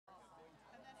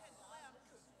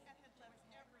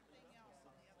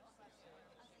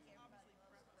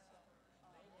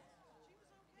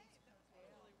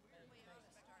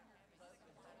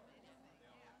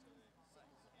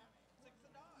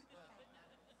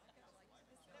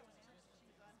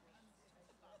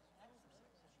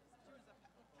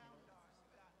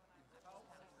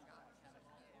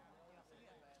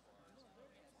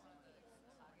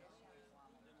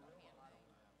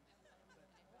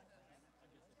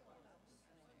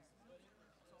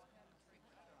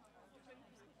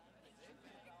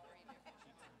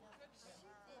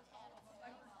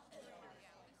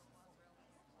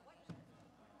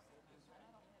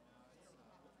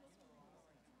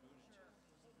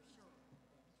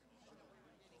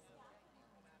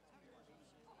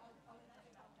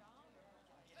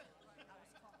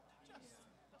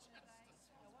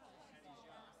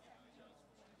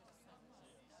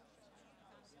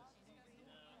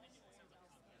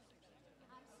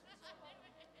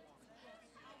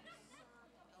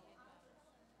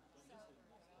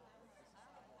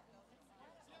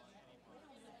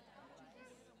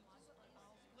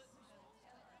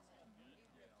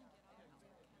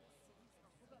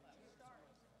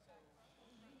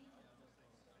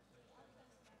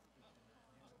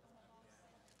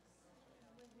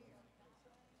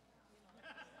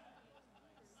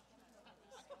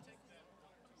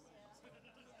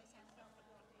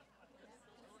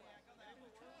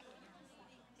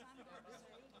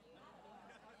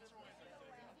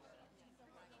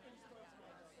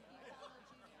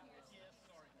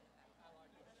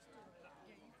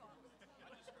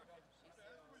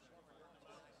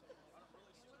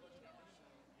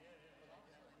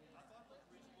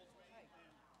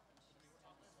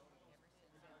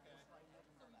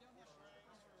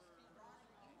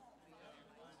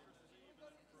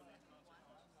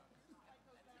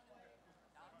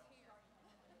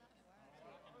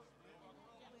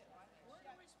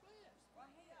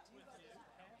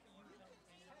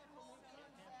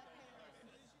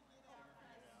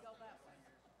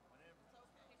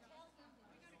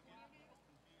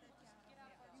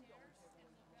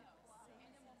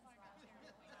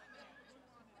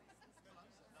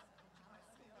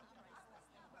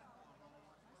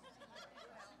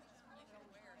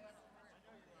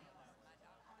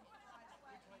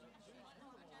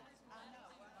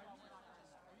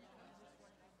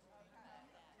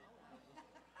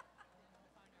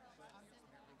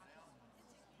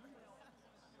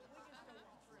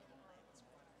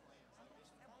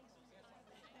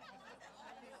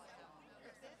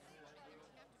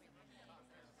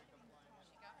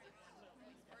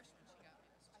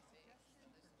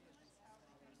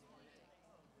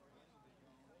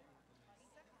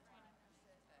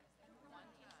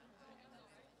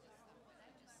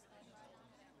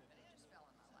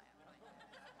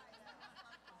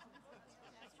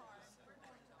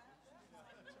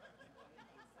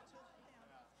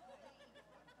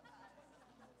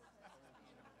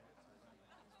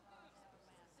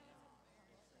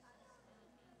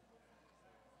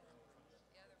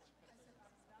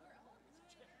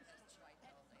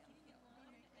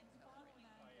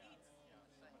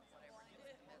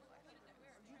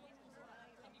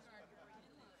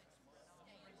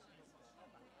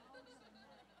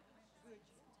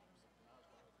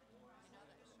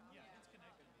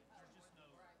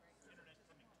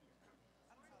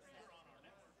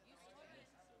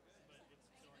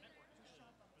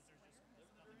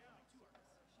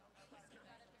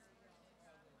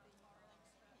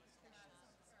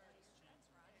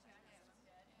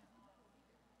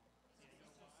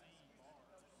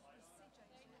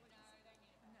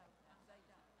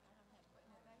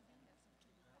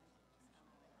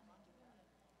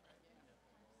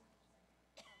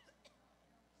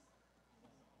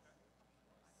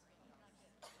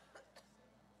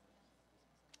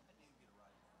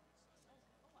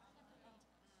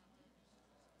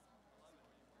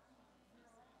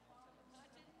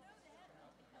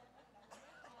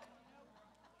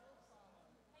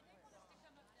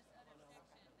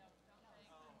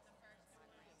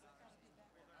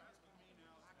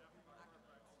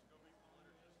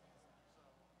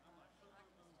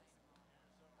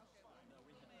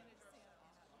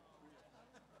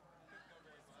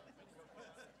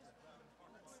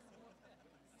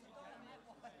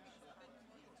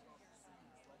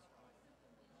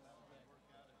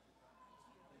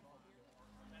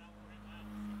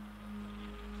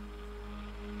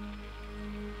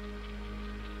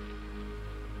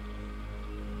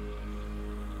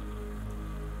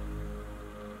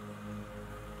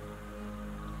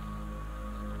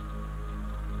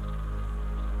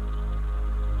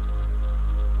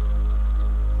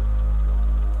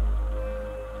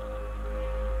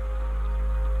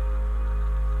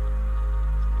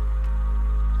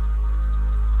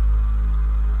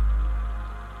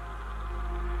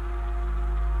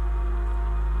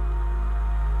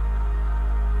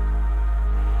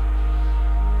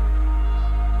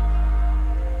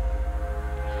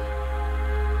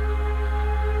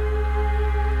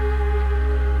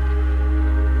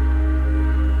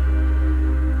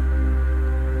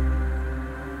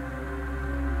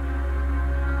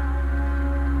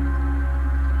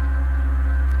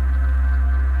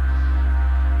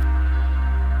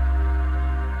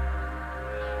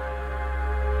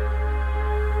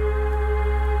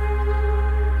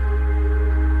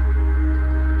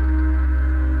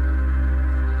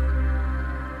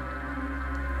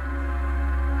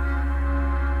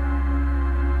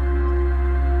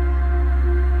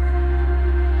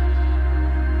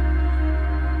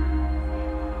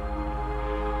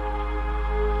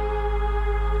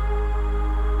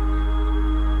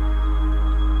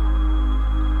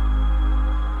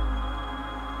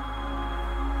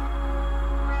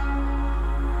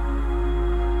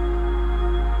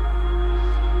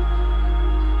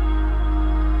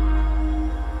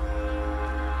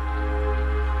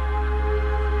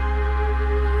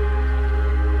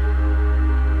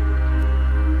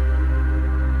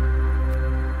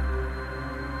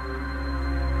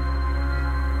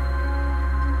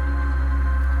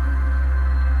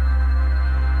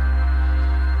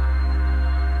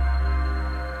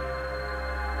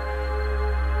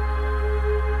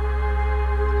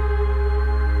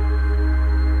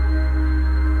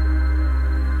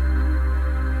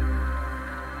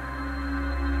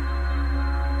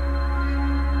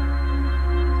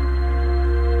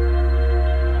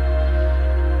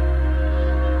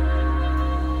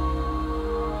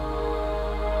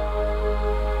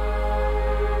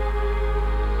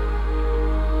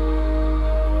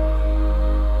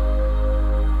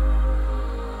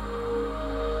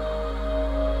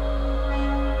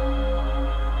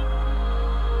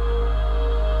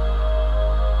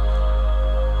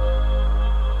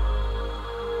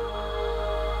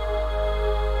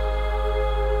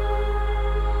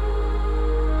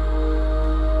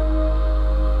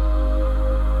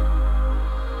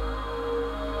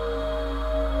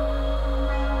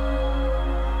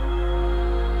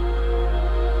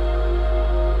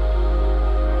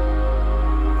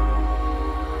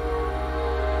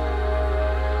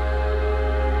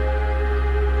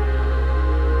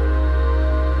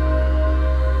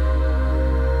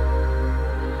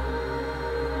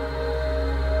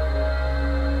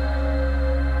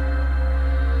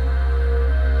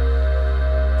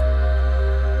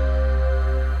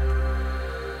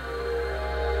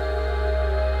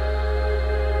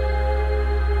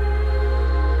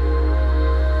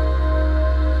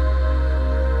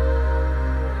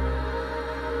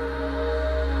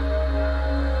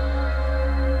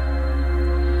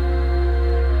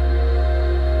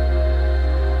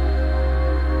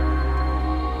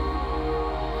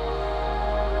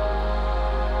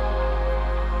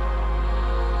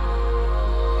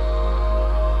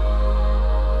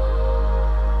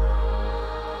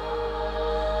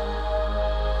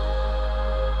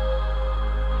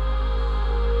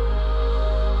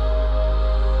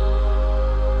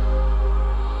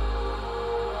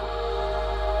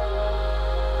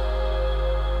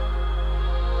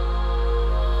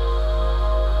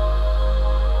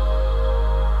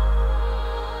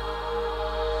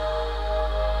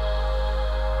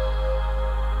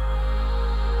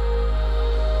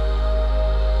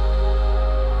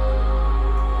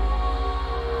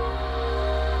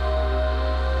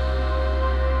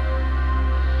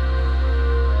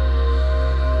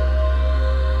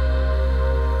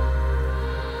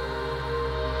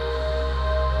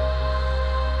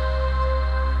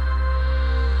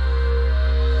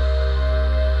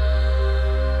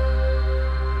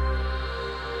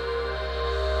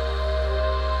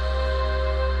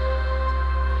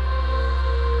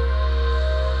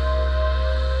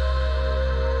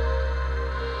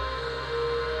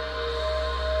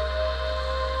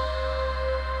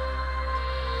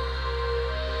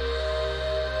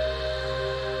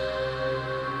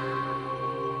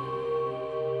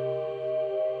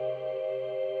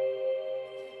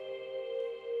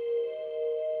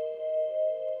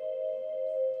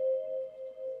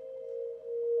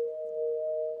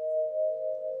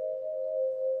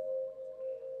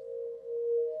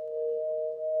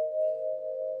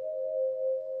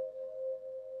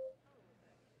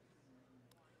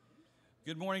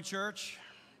Good morning, church.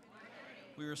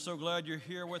 We are so glad you're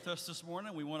here with us this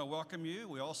morning. We want to welcome you.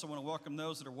 We also want to welcome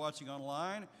those that are watching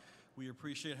online. We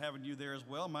appreciate having you there as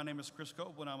well. My name is Chris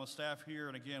Copeland. I'm a staff here,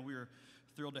 and again, we are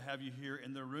thrilled to have you here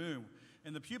in the room.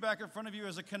 In the pew back in front of you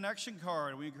is a connection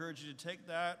card. We encourage you to take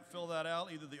that, fill that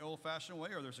out, either the old-fashioned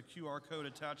way or there's a QR code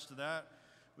attached to that.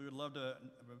 We would love to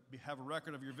have a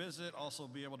record of your visit, also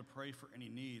be able to pray for any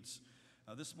needs.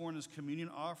 This morning's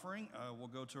communion offering will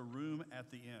go to a room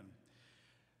at the inn.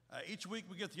 Each week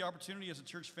we get the opportunity as a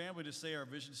church family to say our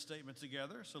vision statement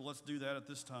together, so let's do that at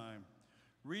this time.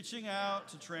 Reaching out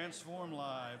to transform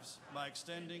lives by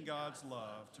extending God's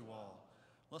love to all.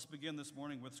 Let's begin this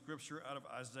morning with scripture out of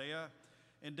Isaiah.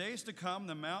 In days to come,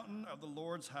 the mountain of the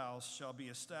Lord's house shall be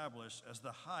established as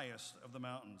the highest of the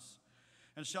mountains,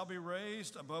 and shall be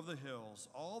raised above the hills.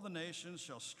 All the nations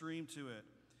shall stream to it.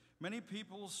 Many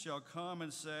peoples shall come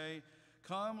and say,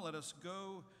 "Come, let us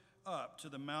go up to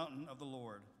the mountain of the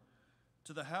Lord,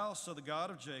 to the house of the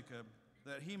God of Jacob,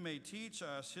 that he may teach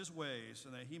us his ways,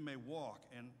 and that we may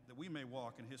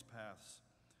walk in his paths.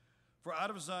 For out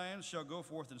of Zion shall go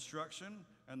forth instruction,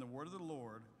 and the word of the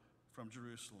Lord from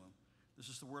Jerusalem." This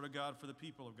is the word of God for the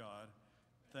people of God.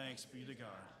 Thanks be to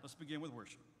God. Let's begin with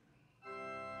worship.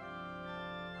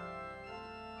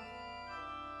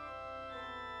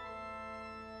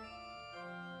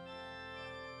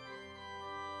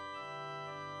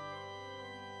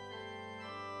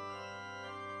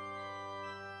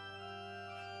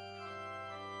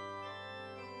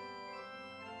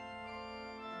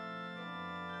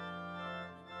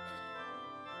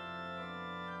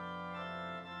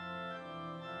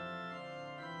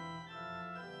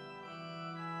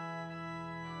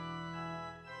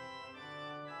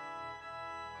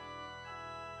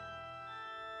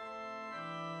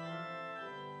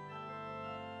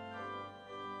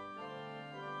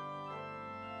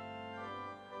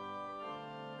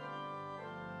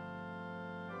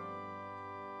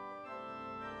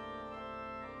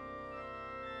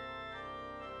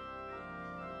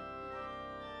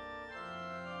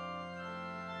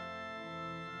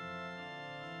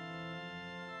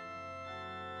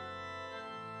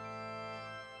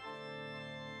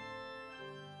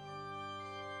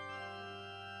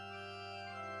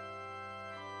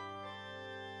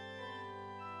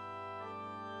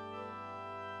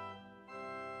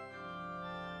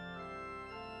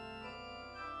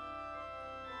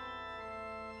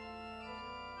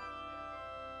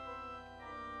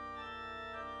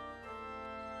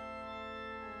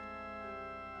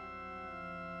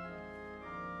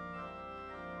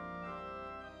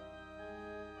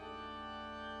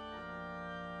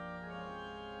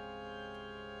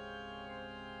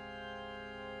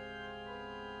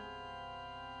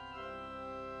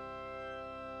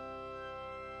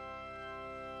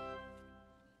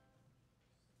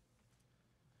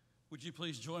 Would you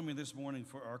please join me this morning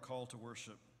for our call to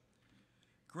worship?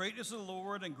 Great is the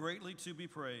Lord and greatly to be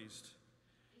praised.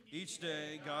 Each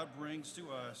day God brings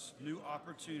to us new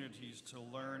opportunities to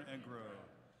learn and grow.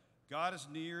 God is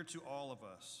near to all of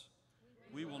us.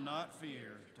 We will not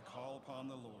fear to call upon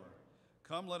the Lord.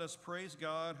 Come, let us praise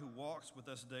God who walks with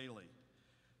us daily.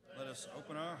 Let us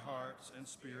open our hearts and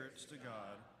spirits to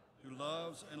God who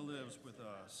loves and lives with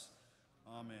us.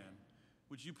 Amen.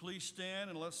 Would you please stand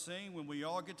and let's sing When We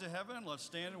All Get to Heaven? Let's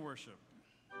stand and worship.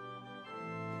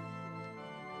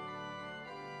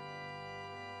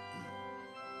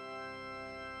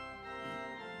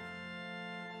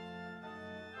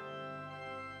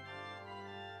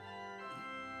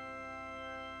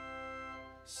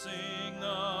 Sing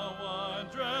the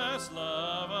wondrous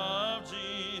love of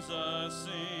Jesus,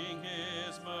 sing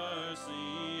his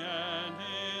mercy and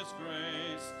his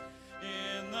grace.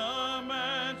 In the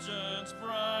mansions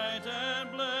bright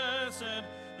and blessed,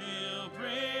 he'll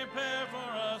prepare for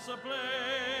us a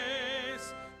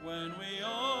place. When we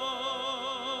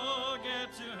all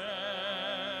get to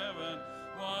heaven,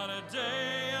 what a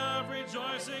day of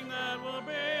rejoicing that will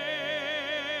be.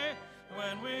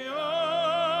 When we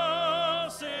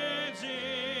all see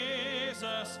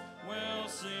Jesus, we'll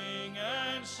sing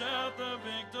and shout the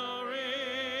victory.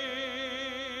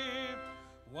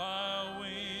 While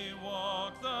we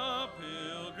walk the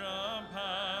pilgrim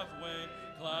pathway,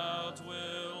 clouds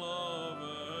will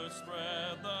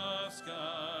overspread the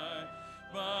sky.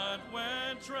 But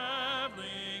when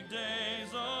traveling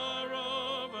days are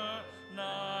over,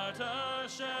 not a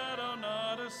shadow,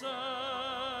 not a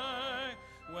sigh.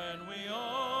 When we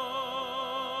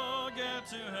all get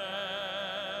to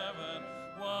heaven,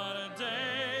 what a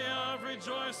day of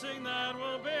rejoicing that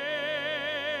will be.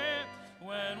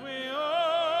 When we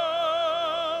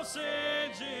all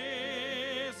see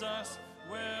Jesus,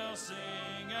 we'll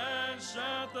sing and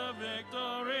shout the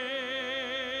victory.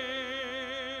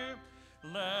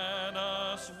 Let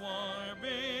us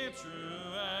be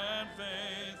true and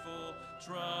faithful,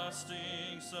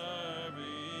 trusting,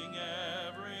 serving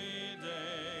every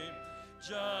day.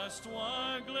 Just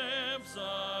one glimpse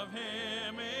of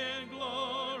him in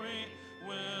glory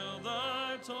will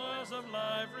the toils of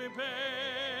life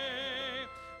repay.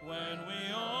 When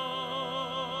we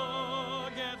all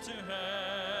get to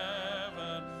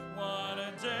heaven, what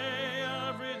a day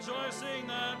of rejoicing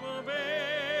that will be.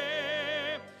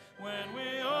 When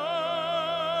we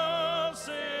all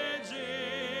see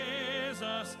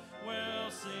Jesus,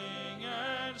 we'll sing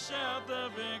and shout the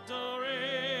victory.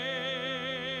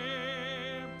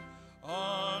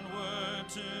 Onward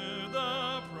to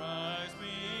the prize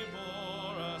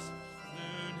before us,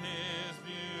 soon his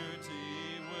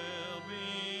beauty will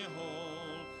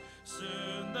behold.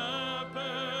 Soon the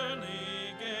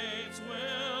pearly gates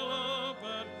will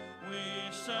open,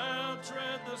 we shall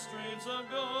tread the streets of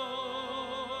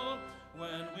gold.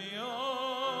 When we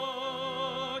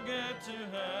all get to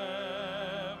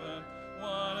heaven,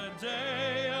 what a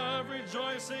day of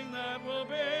rejoicing that will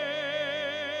be.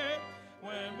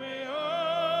 When we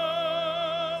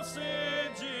all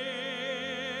see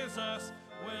Jesus,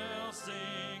 we'll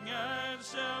sing and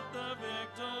shout the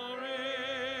victory.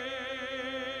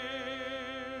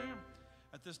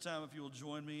 At this time, if you will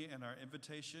join me in our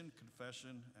invitation,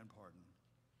 confession, and pardon.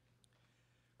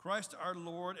 Christ our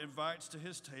Lord invites to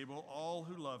his table all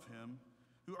who love him,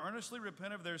 who earnestly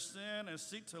repent of their sin and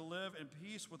seek to live in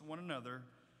peace with one another.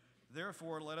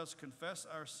 Therefore, let us confess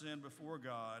our sin before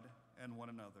God and one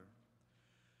another.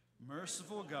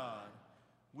 Merciful God,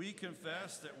 we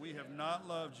confess that we have not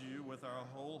loved you with our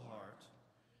whole heart.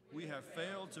 We have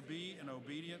failed to be an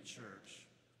obedient church.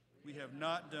 We have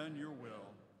not done your will.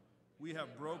 We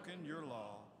have broken your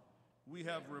law. We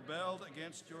have rebelled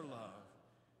against your love.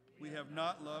 We have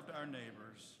not loved our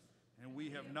neighbors, and we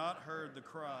have not heard the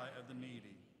cry of the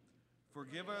needy.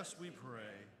 Forgive us, we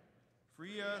pray.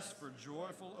 Free us for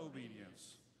joyful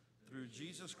obedience. Through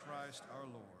Jesus Christ our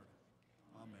Lord.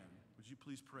 Amen. Would you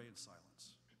please pray in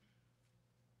silence?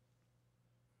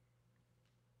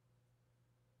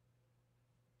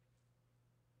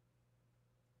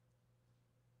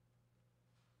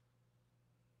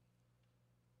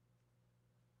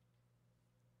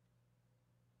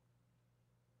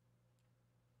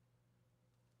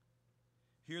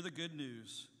 Hear the good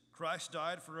news. Christ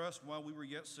died for us while we were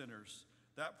yet sinners.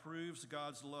 That proves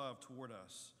God's love toward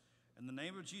us. In the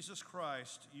name of Jesus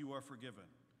Christ, you are forgiven.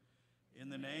 In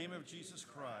the name of Jesus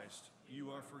Christ,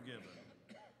 you are forgiven.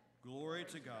 Glory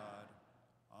to God.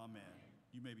 Amen.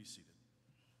 You may be seated.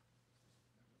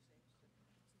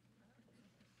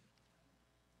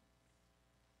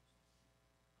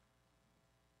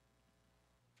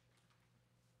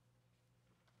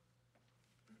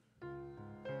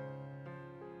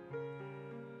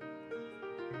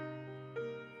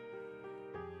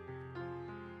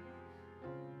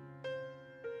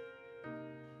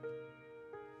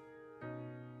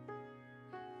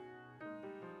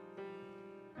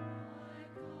 I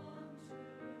come to the Lord.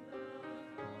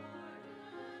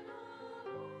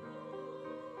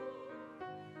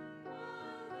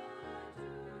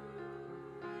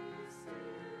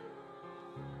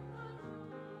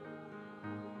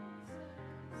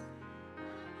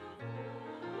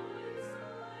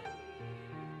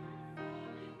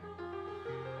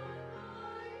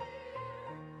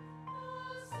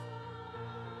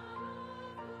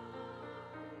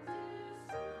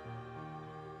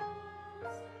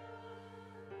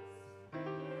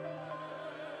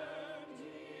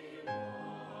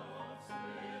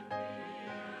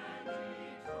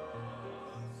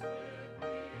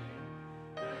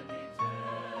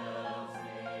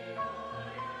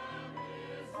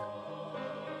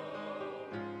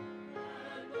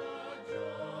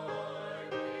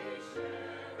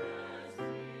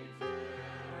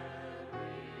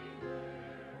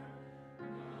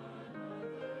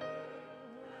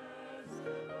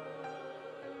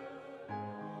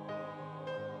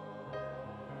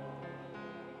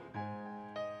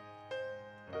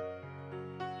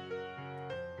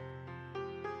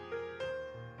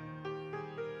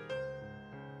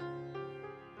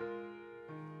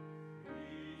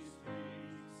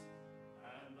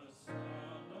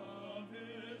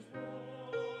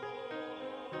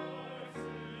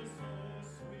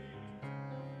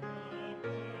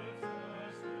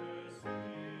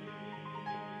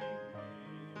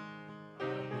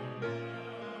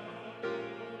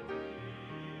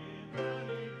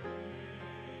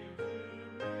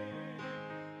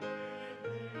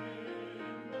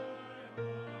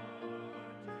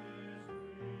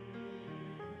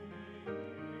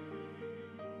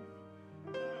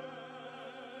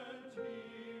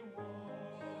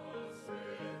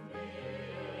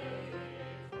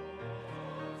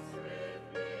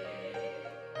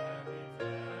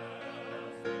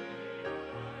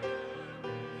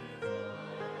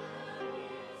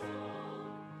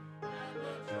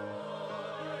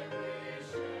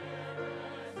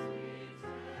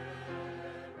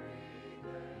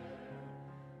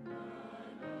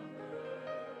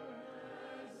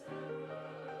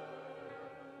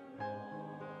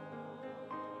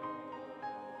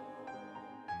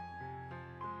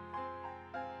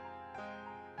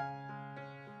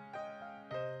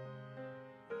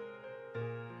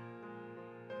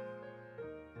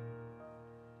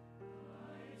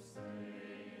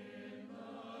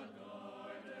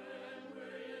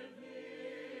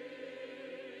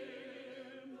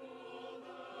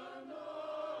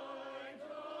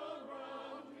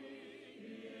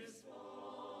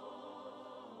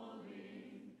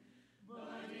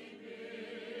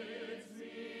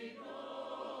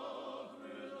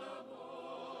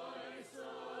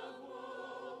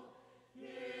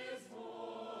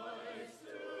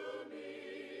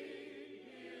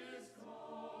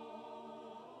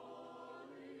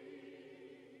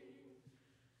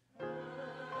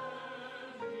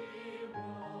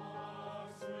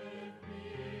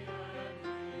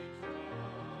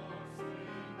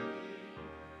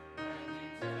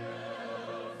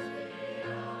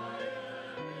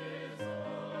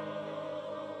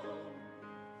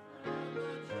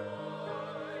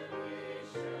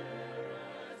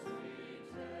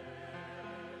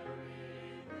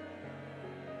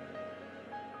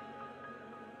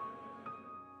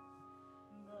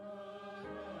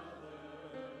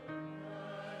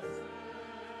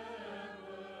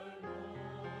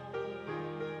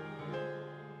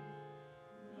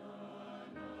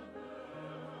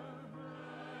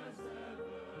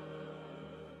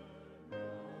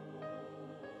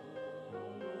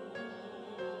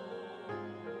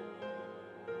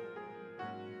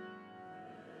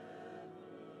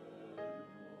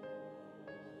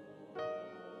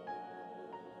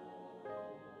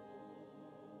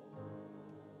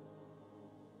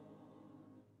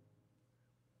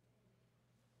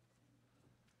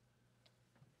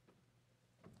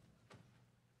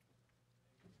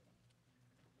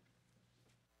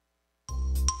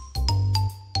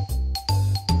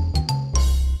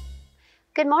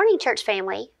 Good morning, church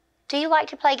family. Do you like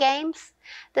to play games?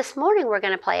 This morning we're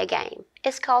going to play a game.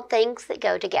 It's called Things That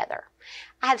Go Together.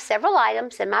 I have several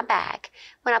items in my bag.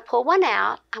 When I pull one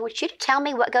out, I want you to tell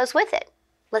me what goes with it.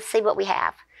 Let's see what we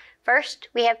have. First,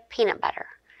 we have peanut butter.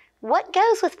 What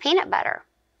goes with peanut butter?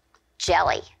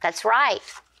 Jelly. That's right.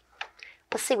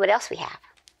 Let's see what else we have.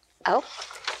 Oh,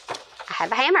 I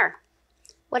have a hammer.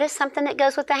 What is something that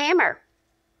goes with the hammer?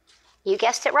 You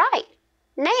guessed it right.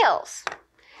 Nails.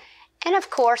 And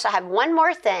of course, I have one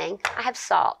more thing. I have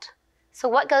salt. So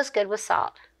what goes good with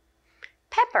salt?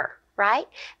 Pepper, right?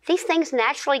 These things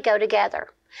naturally go together.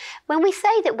 When we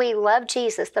say that we love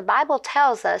Jesus, the Bible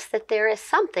tells us that there is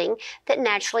something that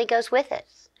naturally goes with it.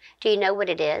 Do you know what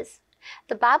it is?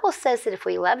 The Bible says that if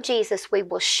we love Jesus, we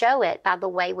will show it by the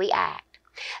way we act.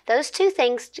 Those two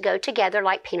things go together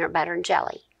like peanut butter and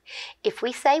jelly. If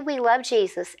we say we love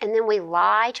Jesus and then we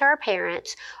lie to our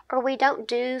parents or we don't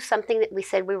do something that we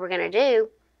said we were going to do,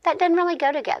 that doesn't really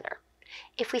go together.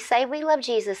 If we say we love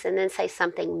Jesus and then say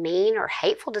something mean or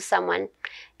hateful to someone,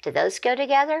 do those go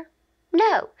together?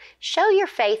 No. Show your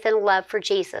faith and love for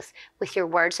Jesus with your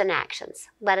words and actions.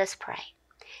 Let us pray.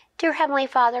 Dear Heavenly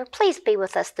Father, please be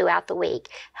with us throughout the week.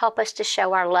 Help us to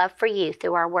show our love for you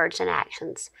through our words and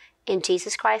actions. In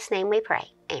Jesus Christ's name we pray.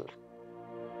 Amen.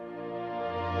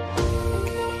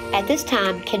 At this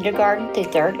time, kindergarten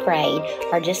through 3rd grade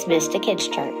are dismissed to Kids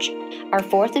Church. Our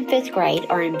 4th and 5th grade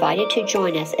are invited to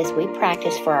join us as we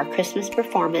practice for our Christmas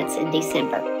performance in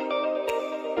December.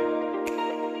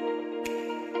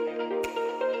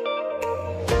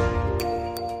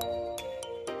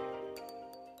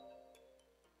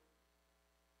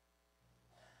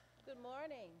 Good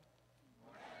morning.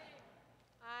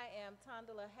 I am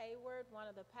Tondela Hayward, one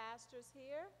of the pastors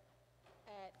here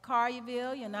at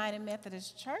Collierville United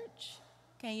Methodist Church.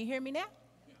 Can you hear me now?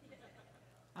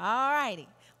 All righty.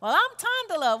 Well, I'm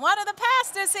Tondela, one of the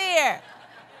pastors here.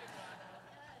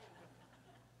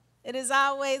 It is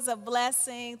always a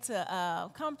blessing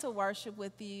to come to worship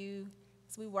with you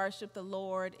as we worship the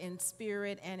Lord in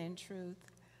spirit and in truth.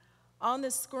 On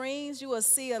the screens, you will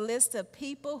see a list of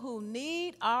people who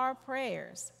need our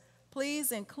prayers.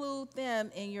 Please include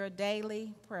them in your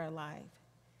daily prayer life.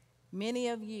 Many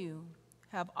of you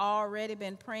have already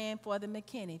been praying for the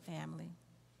McKinney family.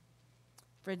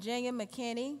 Virginia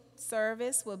McKinney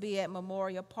service will be at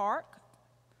Memorial Park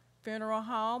Funeral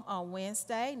Home on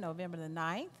Wednesday, November the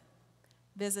 9th.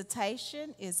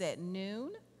 Visitation is at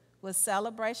noon with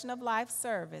Celebration of Life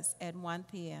service at 1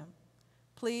 p.m.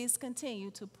 Please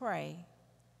continue to pray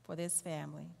for this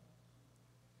family.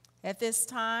 At this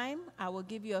time, I will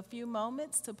give you a few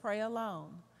moments to pray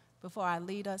alone before I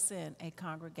lead us in a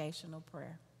congregational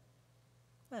prayer.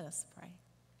 Let us pray.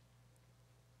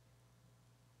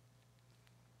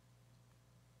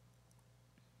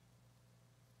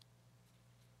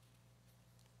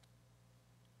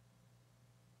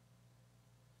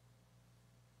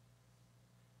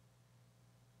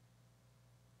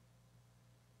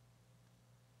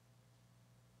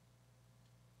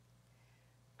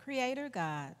 Creator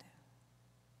God,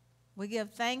 we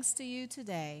give thanks to you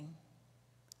today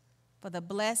for the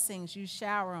blessings you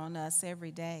shower on us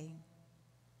every day.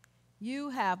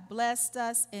 You have blessed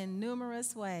us in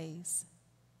numerous ways.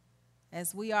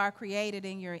 As we are created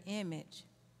in your image,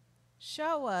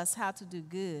 show us how to do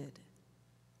good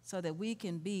so that we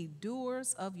can be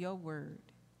doers of your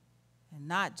word and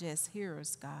not just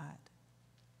hearers, God.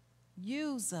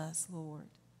 Use us, Lord,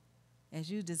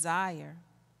 as you desire,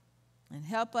 and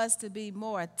help us to be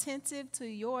more attentive to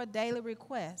your daily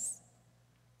requests,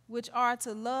 which are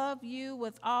to love you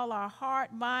with all our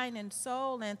heart, mind, and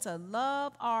soul, and to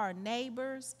love our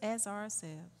neighbors as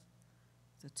ourselves,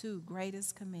 the 2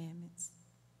 greatest commandments.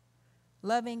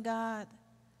 Loving God,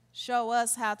 show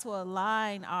us how to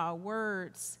align our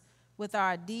words with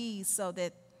our deeds so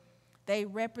that they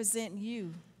represent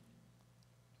you.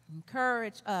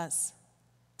 Encourage us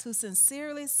to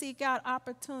sincerely seek out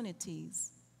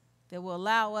opportunities that will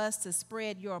allow us to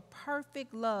spread your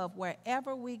perfect love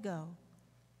wherever we go.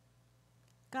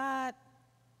 God,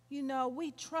 you know,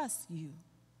 we trust you.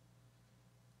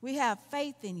 We have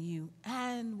faith in you,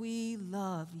 and we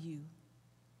love you.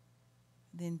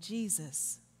 Then,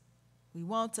 Jesus, we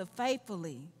want to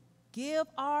faithfully give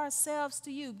ourselves to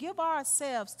you. Give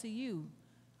ourselves to you,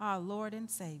 our Lord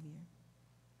and Savior.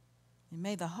 And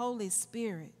may the Holy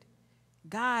Spirit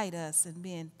guide us in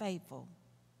being faithful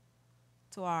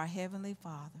to our Heavenly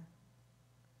Father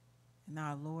and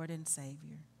our Lord and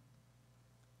Savior.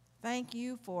 Thank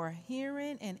you for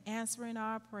hearing and answering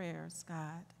our prayers,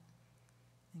 God,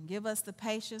 and give us the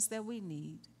patience that we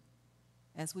need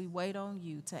as we wait on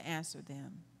you to answer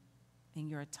them in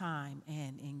your time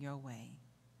and in your way.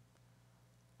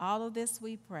 All of this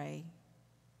we pray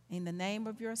in the name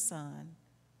of your Son,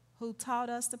 who taught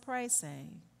us to pray,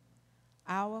 saying,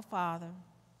 Our Father,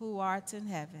 who art in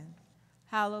heaven,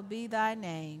 hallowed be thy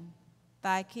name.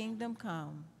 Thy kingdom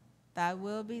come, thy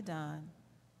will be done,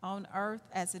 on earth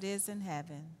as it is in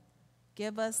heaven.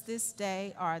 Give us this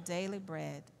day our daily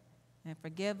bread, and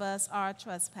forgive us our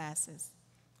trespasses,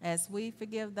 as we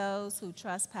forgive those who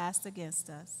trespass against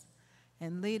us.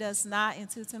 And lead us not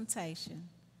into temptation,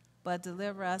 but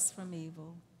deliver us from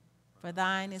evil. For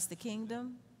thine is the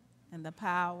kingdom, and the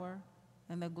power,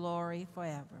 and the glory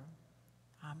forever.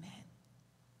 Amen.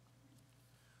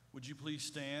 Would you please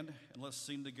stand and let's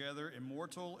sing together,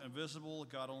 Immortal, Invisible,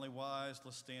 God Only Wise.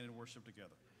 Let's stand and worship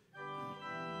together.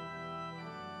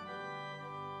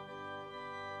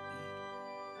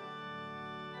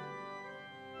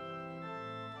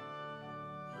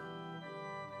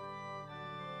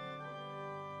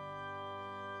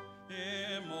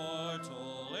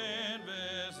 Immortal,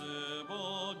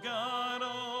 invisible, God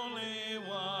only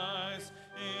wise,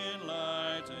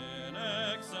 enlightened,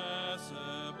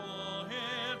 accessible,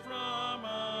 hid from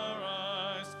our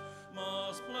eyes,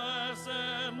 most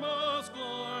blessed, most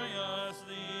glorious,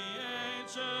 the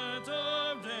Ancient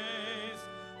of Days,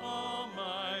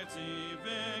 almighty,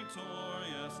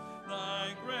 victorious,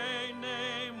 thy great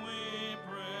name we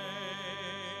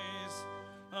praise,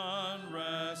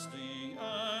 unresting,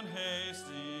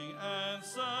 unhasting, and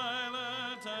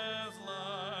silent as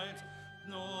light,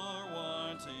 nor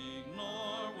wanting,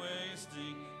 nor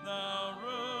wasting, thou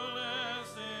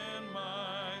rulest in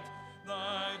might,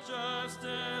 thy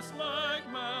justice like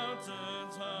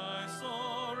mountains high,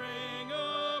 soaring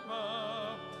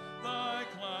above, thy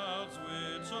clouds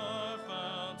which are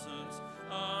fountains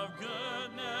of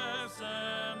goodness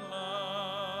and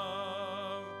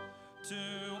love.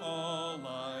 To all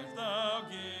life thou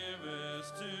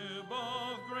givest, to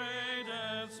both great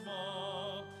and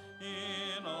small.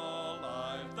 In all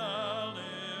life thou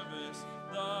livest,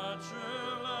 the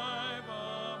true life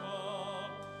of all.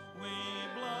 We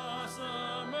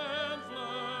blossom and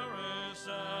flourish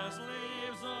as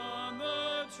leaves on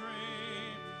the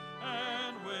tree,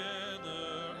 and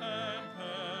wither and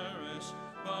perish,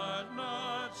 but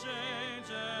not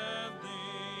changeth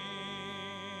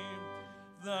thee.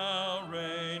 Thou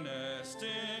reignest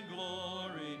in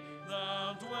glory,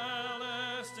 thou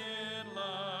dwellest in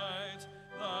light,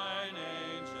 thine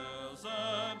angels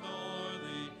adore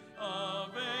thee,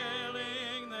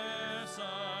 availing their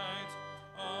sight.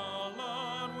 All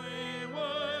on we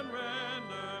would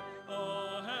render,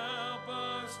 oh help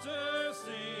us to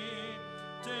see,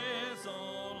 'tis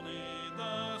only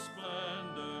the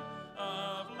splendor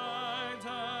of light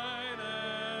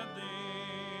hideth thee.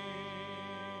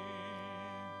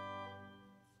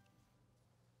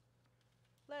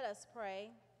 Let us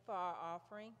pray for our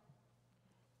offering.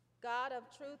 God of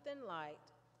truth and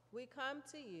light, we come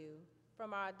to you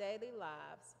from our daily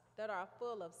lives that are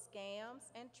full of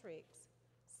scams and tricks,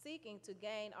 seeking to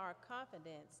gain our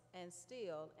confidence and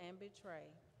steal and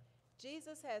betray.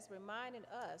 Jesus has reminded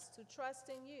us to trust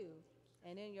in you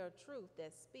and in your truth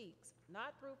that speaks,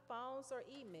 not through phones or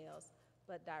emails,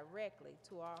 but directly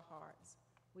to our hearts.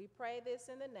 We pray this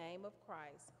in the name of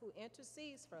Christ, who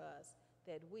intercedes for us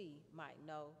that we might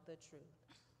know the truth.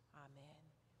 Amen.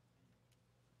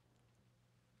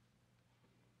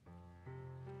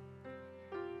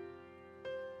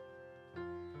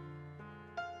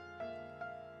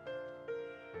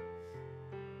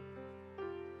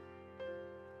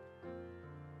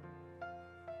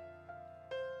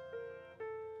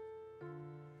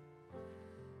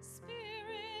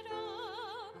 Spirit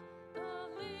of the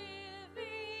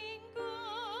living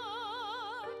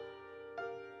God,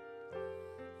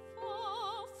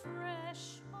 fall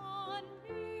fresh on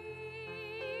me.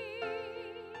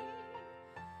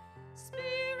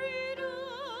 Spirit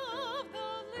of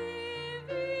the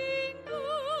living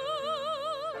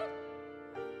God,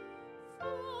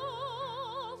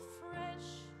 fall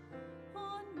fresh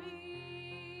on me.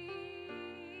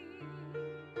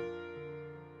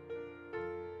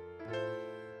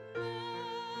 Melt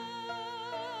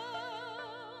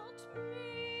me,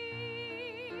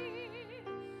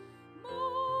 mold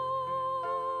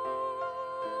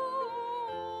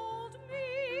me,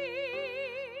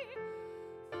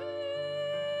 fill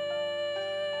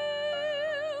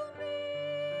me,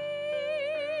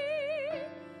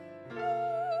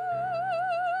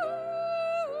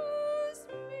 use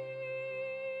me.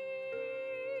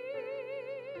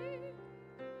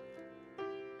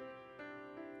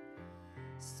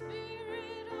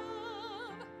 Spirit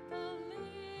of the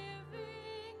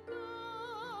living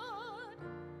God,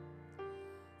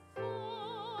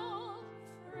 fall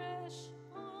fresh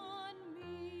on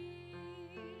me.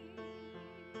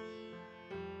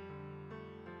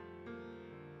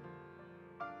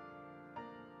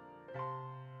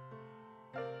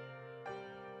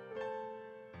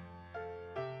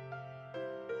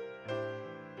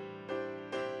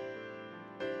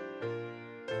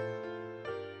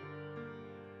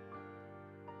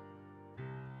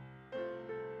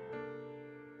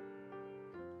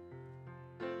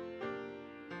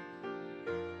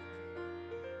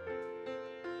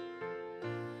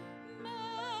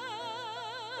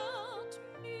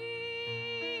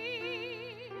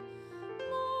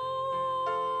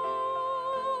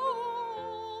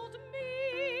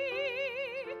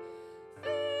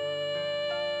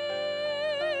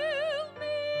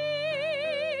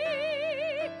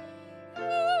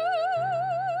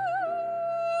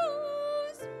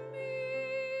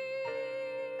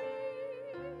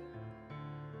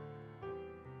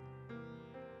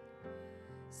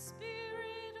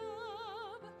 Spirit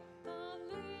of the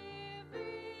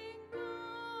living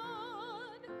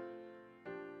God,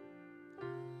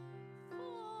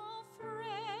 fall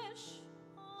fresh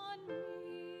on me.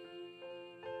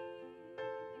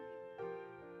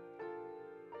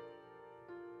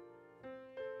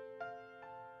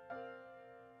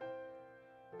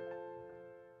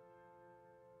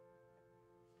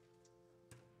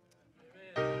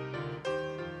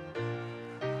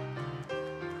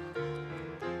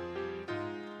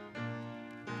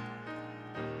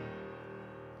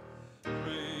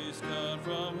 Praise God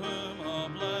from whom all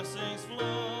blessings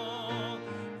flow.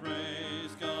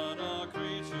 Praise God, all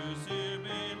creatures here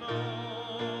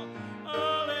below.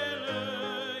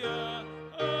 Alleluia,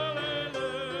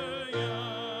 alleluia.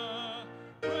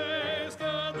 Praise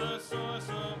God, the source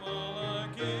of all our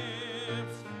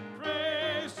gifts.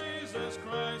 Praise Jesus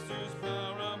Christ, whose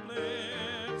power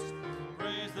uplifts.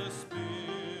 Praise the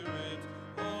Spirit,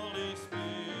 Holy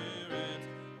Spirit.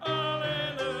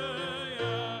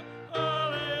 Alleluia,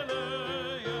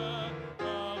 alleluia,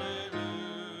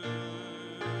 hallelujah.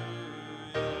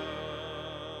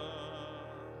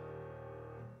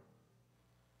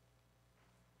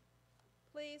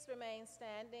 Please remain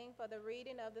standing for the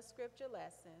reading of the scripture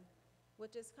lesson,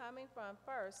 which is coming from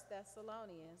 1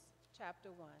 Thessalonians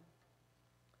chapter 1.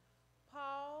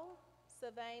 Paul,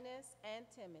 Silvanus, and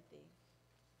Timothy,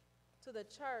 to the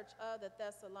church of the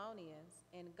Thessalonians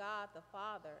in God the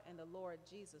Father and the Lord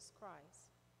Jesus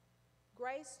Christ.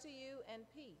 Grace to you and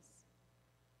peace.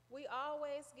 We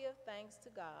always give thanks to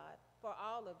God for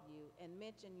all of you and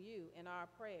mention you in our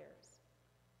prayers,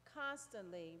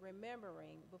 constantly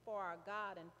remembering before our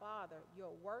God and Father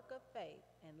your work of faith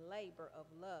and labor of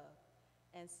love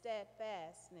and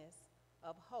steadfastness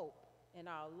of hope in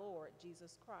our Lord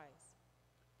Jesus Christ.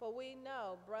 For we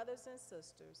know, brothers and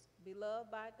sisters,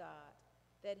 beloved by God,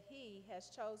 that he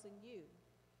has chosen you,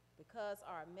 because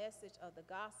our message of the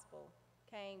gospel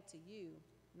came to you,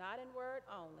 not in word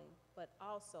only, but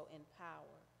also in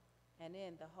power and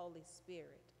in the Holy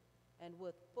Spirit, and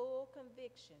with full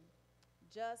conviction,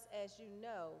 just as you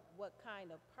know what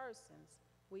kind of persons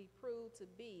we proved to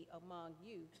be among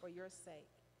you for your sake.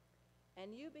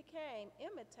 And you became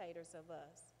imitators of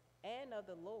us and of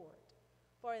the Lord.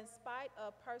 For in spite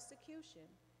of persecution,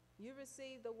 you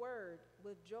received the word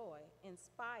with joy,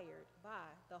 inspired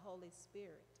by the Holy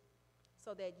Spirit,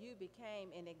 so that you became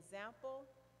an example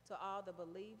to all the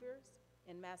believers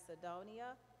in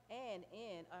Macedonia and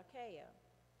in Achaia.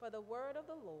 For the word of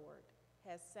the Lord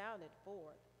has sounded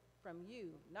forth from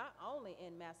you, not only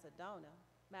in Macedonia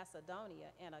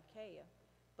and Achaia,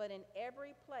 but in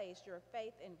every place your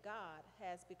faith in God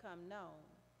has become known,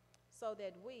 so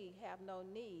that we have no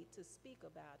need to speak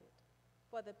about it.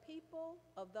 For the people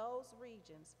of those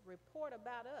regions report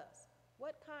about us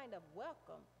what kind of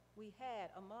welcome we had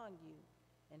among you,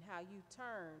 and how you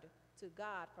turned to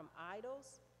God from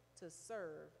idols to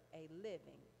serve a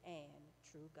living and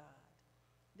true God.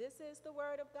 This is the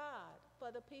word of God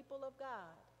for the people of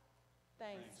God.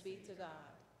 Thanks be to God.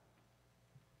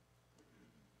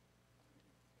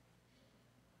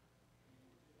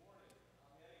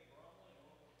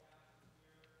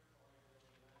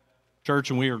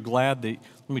 Church, and we are glad that,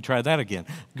 let me try that again.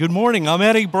 Good morning, I'm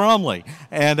Eddie Bromley,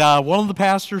 and one of the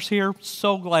pastors here.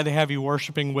 So glad to have you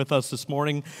worshiping with us this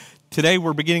morning. Today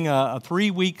we're beginning a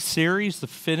 3-week series to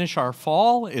finish our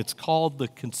fall. It's called The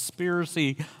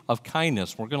Conspiracy of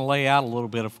Kindness. We're going to lay out a little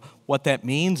bit of what that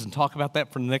means and talk about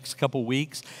that for the next couple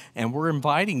weeks, and we're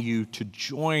inviting you to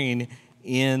join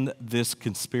in this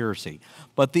conspiracy.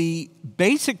 But the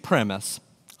basic premise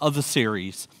of the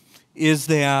series is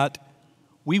that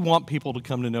we want people to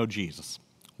come to know Jesus.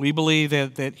 We believe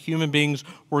that human beings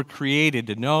were created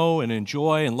to know and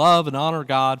enjoy and love and honor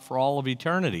God for all of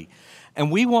eternity.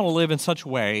 And we want to live in such a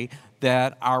way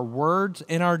that our words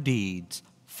and our deeds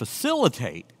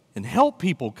facilitate and help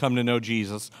people come to know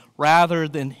Jesus rather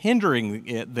than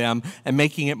hindering them and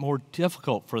making it more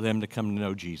difficult for them to come to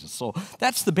know Jesus. So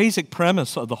that's the basic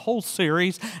premise of the whole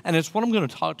series, and it's what I'm going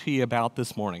to talk to you about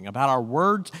this morning, about our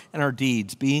words and our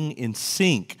deeds being in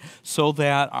sync so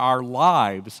that our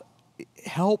lives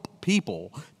help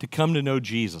people to come to know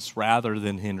Jesus rather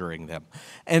than hindering them.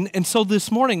 And so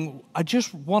this morning, I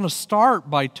just want to start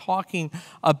by talking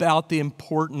about the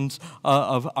importance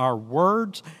of our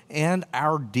words and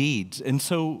our deeds. And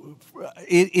so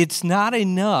it's not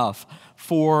enough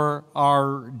for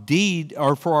our deed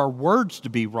or for our words to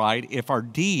be right if our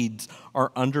deeds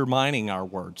are undermining our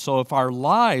words. So if our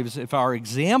lives, if our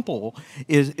example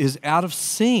is out of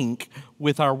sync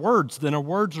with our words, then our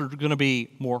words are going to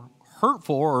be more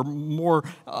hurtful or more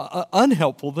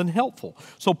unhelpful than helpful.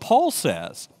 So Paul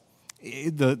says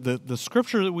The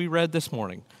scripture that we read this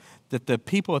morning, that the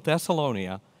people at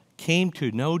Thessalonica came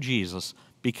to know Jesus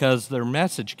because their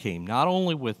message came not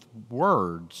only with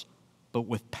words, but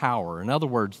with power. In other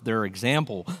words, their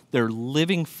example, their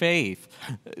living faith,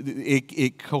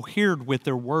 it cohered with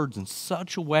their words in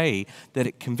such a way that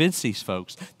it convinced these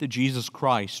folks that Jesus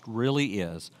Christ really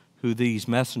is who these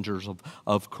messengers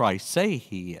of Christ say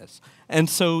he is. And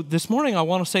so this morning I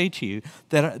want to say to you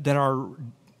that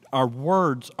our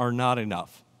words are not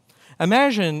enough.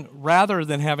 Imagine, rather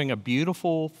than having a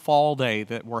beautiful fall day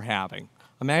that we're having,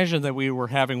 imagine that we were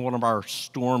having one of our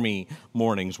stormy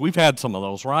mornings. We've had some of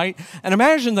those, right? And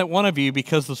imagine that one of you,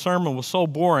 because the sermon was so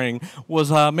boring,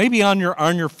 was maybe on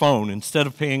your phone instead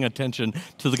of paying attention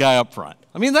to the guy up front.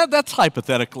 I mean, that's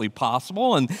hypothetically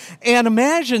possible. And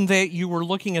imagine that you were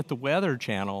looking at the Weather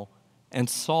Channel and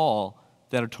saw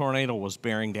that a tornado was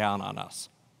bearing down on us.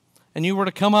 And you were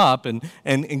to come up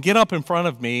and get up in front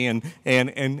of me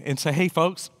and say, hey,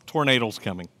 folks, tornado's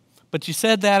coming. But you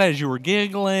said that as you were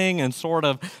giggling and sort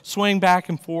of swaying back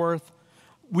and forth.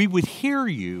 We would hear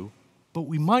you, but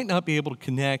we might not be able to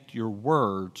connect your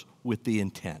words with the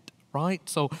intent, right?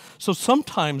 So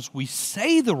sometimes we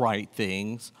say the right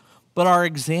things, but our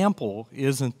example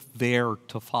isn't there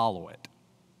to follow it.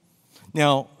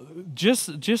 Now, just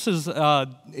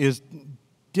as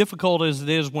difficult as it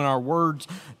is when our words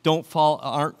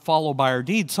aren't followed by our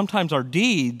deeds, sometimes our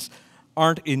deeds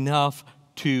aren't enough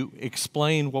to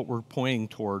explain what we're pointing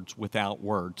towards without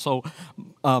words. So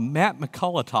Matt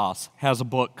McCullough has a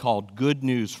book called Good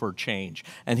News for Change,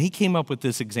 and he came up with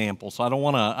this example. So I don't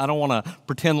want to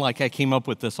pretend like I came up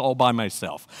with this all by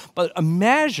myself. But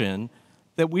imagine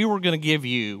that we were going to give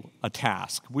you a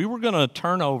task. We were going to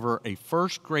turn over a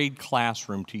first grade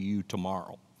classroom to you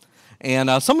tomorrow.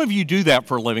 And some of you do that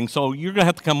for a living, so you're going to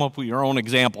have to come up with your own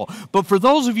example. But for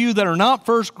those of you that are not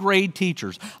first grade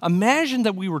teachers, imagine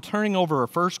that we were turning over a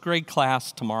first grade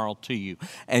class tomorrow to you,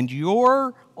 and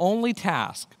your only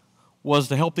task was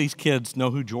to help these kids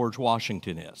know who George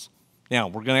Washington is. Now,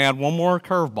 we're going to add one more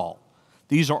curveball.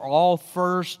 These are all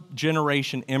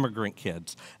first-generation immigrant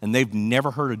kids, and they've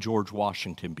never heard of George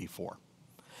Washington before.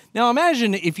 Now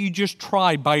imagine if you just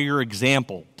tried by your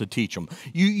example to teach them.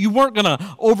 You weren't going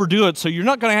to overdo it, so you're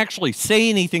not going to actually say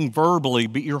anything verbally,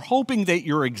 but you're hoping that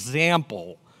your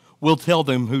example will tell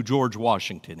them who George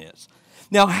Washington is.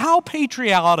 Now, how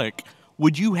patriotic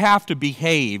would you have to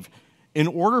behave in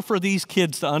order for these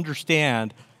kids to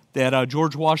understand that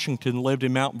George Washington lived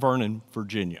in Mount Vernon,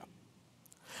 Virginia?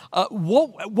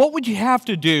 What would you have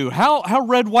to do? How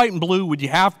red, white, and blue would you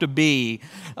have to be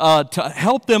to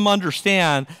help them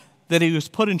understand that he was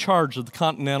put in charge of the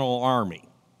Continental Army?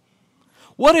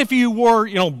 What if you wore,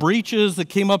 breeches that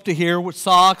came up to here with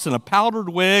socks and a powdered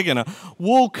wig and a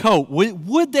wool coat?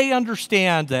 Would they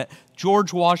understand that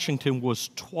George Washington was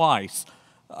twice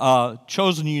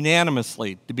chosen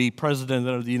unanimously to be President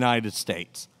of the United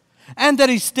States, and that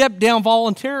he stepped down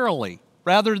voluntarily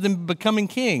rather than becoming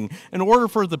king in order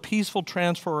for the peaceful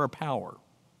transfer of power?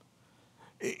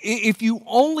 If you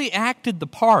only acted the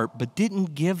part but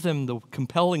didn't give them the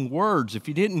compelling words, if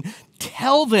you didn't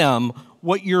tell them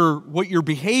what your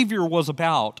behavior was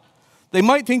about, they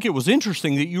might think it was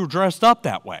interesting that you were dressed up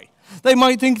that way. They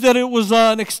might think that it was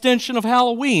an extension of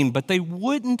Halloween, but they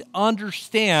wouldn't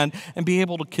understand and be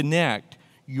able to connect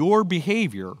your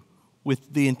behavior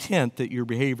with the intent that your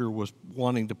behavior was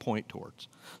wanting to point towards.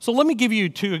 So let me give you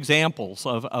two examples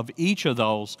of each of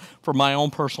those from my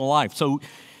own personal life. So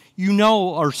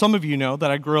or some of you know,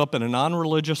 that I grew up in a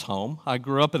non-religious home. I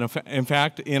grew up, in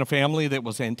fact, in a family that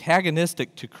was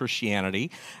antagonistic to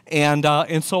Christianity. And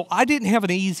so I didn't have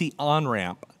an easy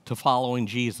on-ramp to following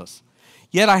Jesus.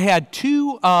 Yet I had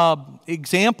two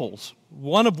examples,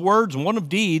 one of words and one of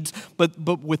deeds, but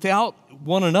without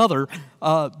one another,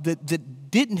 that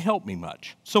didn't help me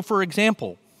much. So for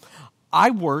example,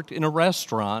 I worked in a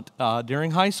restaurant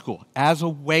during high school as a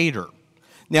waiter.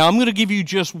 Now I'm going to give you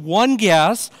just one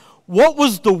guess. What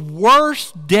was the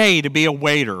worst day to be a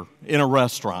waiter in a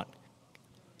restaurant?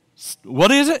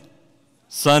 What is it?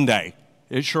 Sunday.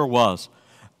 It sure was.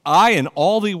 I and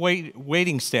all the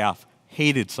waiting staff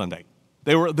hated Sunday.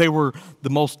 They were the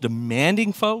most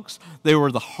demanding folks. They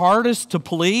were the hardest to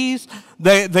please.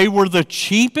 They were the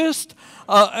cheapest.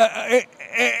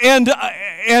 And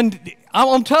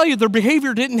I'll tell you, their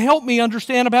behavior didn't help me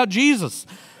understand about Jesus.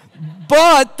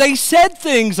 But they said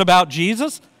things about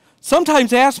Jesus.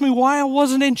 Sometimes asked me why I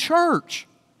wasn't in church.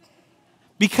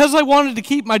 Because I wanted to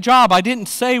keep my job, I didn't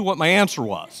say what my answer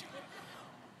was.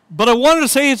 But I wanted to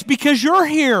say, it's because you're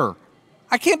here.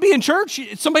 I can't be in church.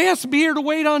 Somebody has to be here to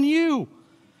wait on you.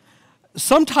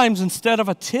 Sometimes instead of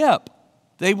a tip,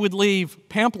 they would leave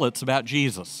pamphlets about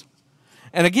Jesus.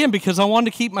 And again, because I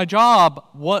wanted to keep my job,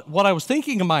 what I was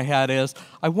thinking in my head is,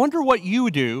 I wonder what you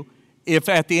would do if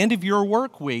at the end of your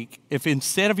work week, if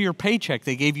instead of your paycheck,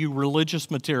 they gave you religious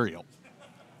material.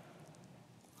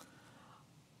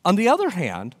 On the other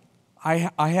hand,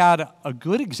 I had a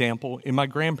good example in my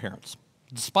grandparents.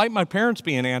 Despite my parents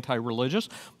being anti-religious,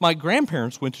 my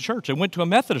grandparents went to church. They went to a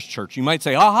Methodist church. You might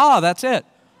say, aha, that's it.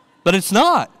 But it's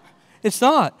not. It's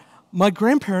not. My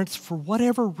grandparents, for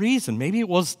whatever reason, maybe it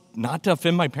was not to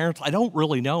offend my parents, I don't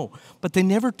really know, but they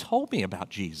never told me about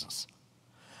Jesus.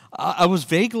 I was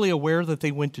vaguely aware that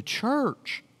they went to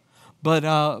church, but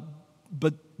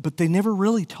they never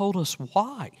really told us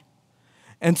why.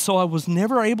 And so I was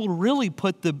never able to really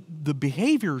put the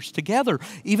behaviors together,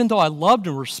 even though I loved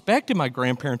and respected my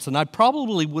grandparents, and I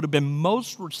probably would have been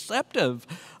most receptive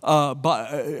of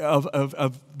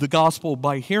the gospel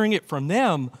by hearing it from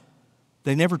them.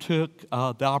 They never took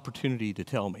the opportunity to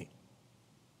tell me.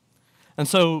 And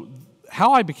so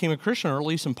how I became a Christian, or at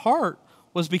least in part,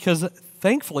 was because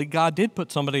thankfully God did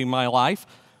put somebody in my life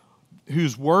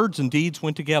whose words and deeds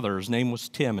went together. His name was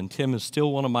Tim, and Tim is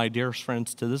still one of my dearest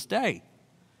friends to this day.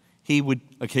 He would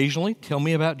occasionally tell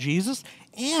me about Jesus,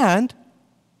 and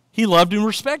he loved and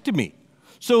respected me.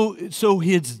 So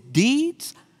his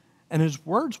deeds and his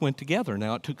words went together.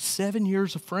 Now, it took 7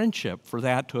 years of friendship for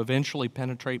that to eventually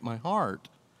penetrate my heart.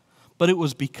 But it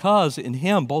was because in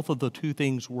him, both of the two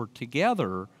things were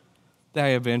together that I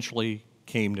eventually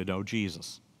came to know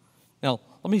Jesus. Now,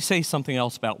 let me say something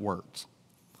else about words.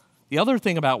 The other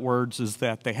thing about words is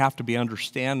that they have to be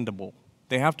understandable.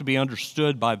 They have to be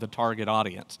understood by the target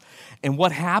audience. And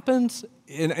what happens,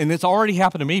 and it's already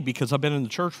happened to me because I've been in the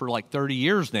church for like 30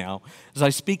 years now, is I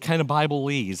speak kind of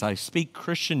Bibleese. I speak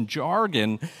Christian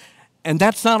jargon, and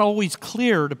that's not always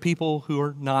clear to people who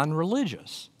are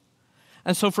non-religious.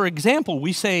 And so, for example,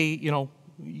 we say,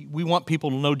 we want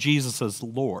people to know Jesus as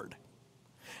Lord.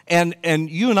 And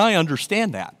you and I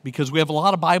understand that because we have a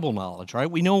lot of Bible knowledge, right?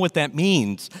 We know what that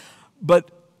means.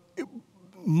 But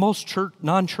most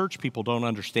non-church people don't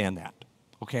understand that,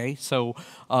 okay? So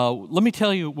let me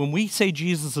tell you, when we say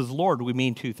Jesus is Lord, we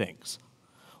mean two things.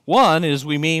 One is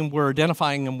we mean we're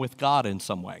identifying him with God in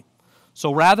some way.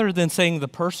 So rather than saying the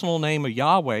personal name of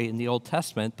Yahweh in the Old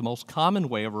Testament, the most common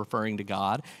way of referring to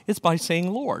God is by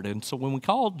saying Lord. And so when we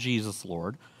call Jesus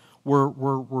Lord,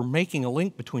 we're making a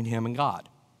link between him and God.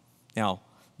 Now,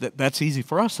 that's easy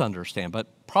for us to understand,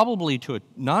 but probably to a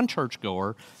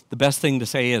non-churchgoer, the best thing to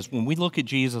say is when we look at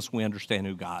Jesus, we understand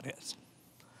who God is.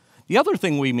 The other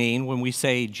thing we mean when we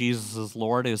say Jesus is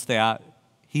Lord is that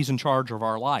he's in charge of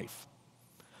our life.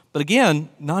 But again,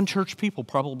 non-church people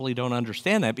probably don't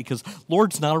understand that because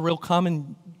Lord's not a real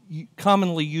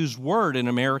commonly used word in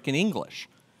American English.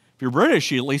 If you're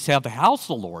British, you at least have the House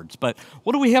of Lords. But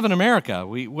what do we have in America?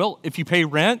 Well, if you pay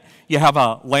rent, you have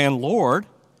a landlord.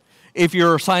 If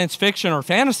you're a science fiction or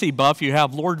fantasy buff, you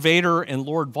have Lord Vader and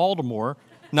Lord Voldemort.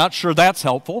 Not sure that's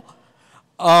helpful.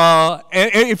 And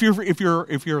if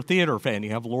you're a theater fan,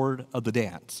 you have Lord of the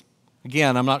Dance.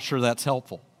 Again, I'm not sure that's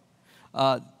helpful.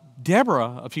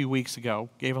 Deborah, a few weeks ago,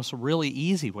 gave us a really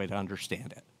easy way to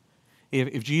understand it.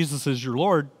 If Jesus is your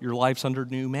Lord, your life's under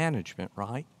new management,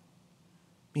 right?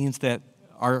 Means that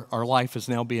our life is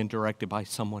now being directed by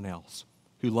someone else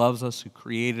who loves us, who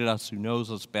created us, who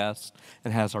knows us best,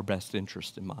 and has our best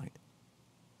interest in mind.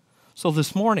 So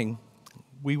this morning,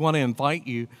 we want to invite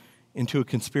you into a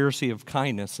conspiracy of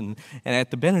kindness. And at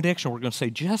the benediction, we're going to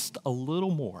say just a little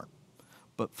more.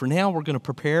 But for now, we're going to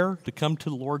prepare to come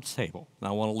to the Lord's table. And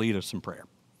I want to lead us in prayer.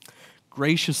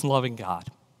 Gracious and loving God,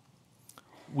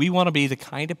 we want to be the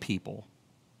kind of people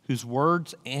whose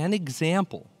words and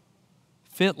example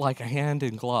fit like a hand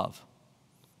in glove,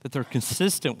 that they're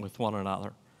consistent with one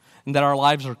another, and that our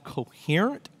lives are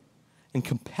coherent and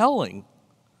compelling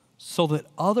so that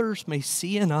others may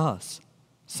see in us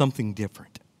something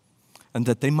different, and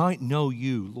that they might know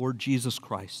you, Lord Jesus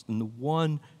Christ, and the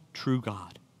one true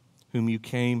God whom you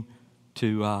came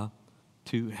to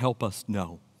help us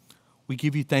know. We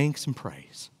give you thanks and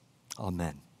praise.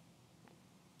 Amen.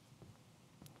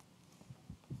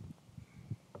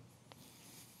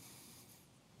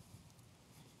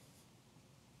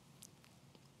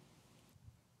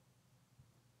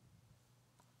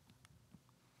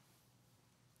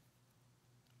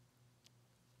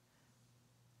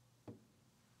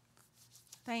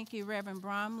 Thank you, Reverend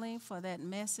Bromley, for that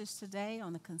message today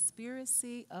on the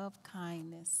conspiracy of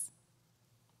kindness.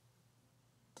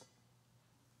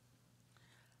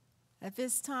 At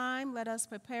this time, let us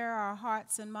prepare our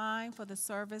hearts and mind for the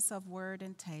service of word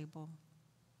and table.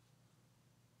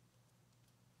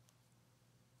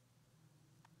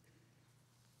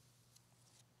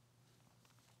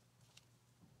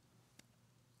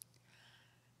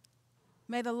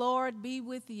 May the Lord be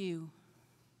with you.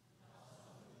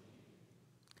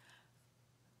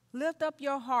 Lift up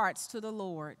your hearts to the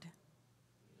Lord.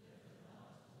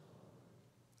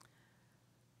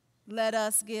 Let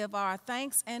us give our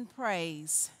thanks and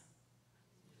praise.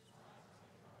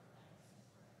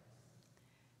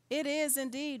 It is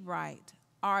indeed right,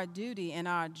 our duty and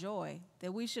our joy,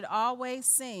 that we should always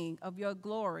sing of your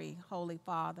glory, Holy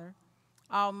Father,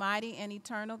 Almighty and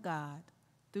eternal God,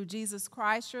 through Jesus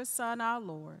Christ, your Son, our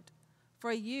Lord.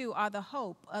 For you are the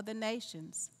hope of the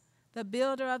nations, the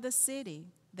builder of the city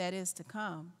that is to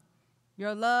come.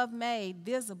 Your love made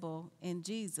visible in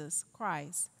Jesus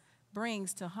Christ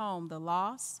brings to home the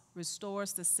lost,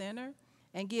 restores the sinner,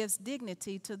 and gives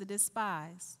dignity to the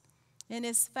despised. In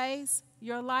his face,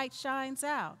 your light shines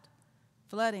out,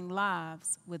 flooding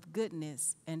lives with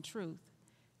goodness and truth,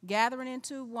 gathering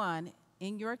into one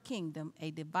in your kingdom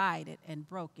a divided and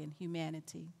broken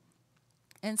humanity.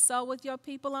 And so with your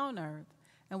people on earth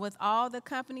and with all the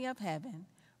company of heaven,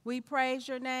 we praise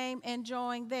your name,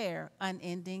 enjoying their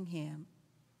unending hymn.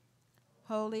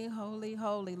 Holy, holy,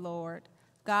 holy Lord,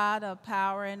 God of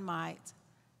power and might,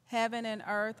 heaven and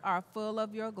earth are full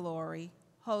of your glory.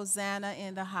 Hosanna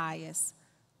in the highest.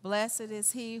 Blessed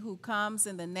is he who comes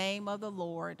in the name of the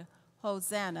Lord.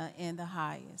 Hosanna in the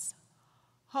highest.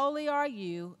 Holy are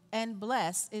you, and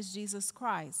blessed is Jesus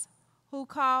Christ, who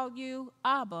called you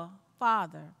Abba,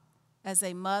 Father. As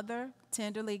a mother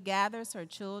tenderly gathers her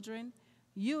children,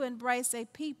 you embrace a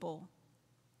people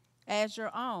as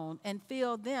your own and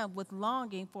fill them with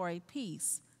longing for a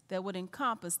peace that would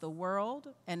encompass the world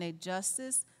and a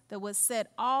justice that would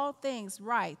set all things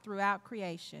right throughout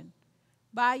creation.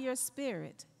 By your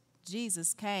Spirit,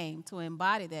 Jesus came to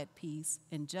embody that peace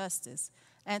and justice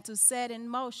and to set in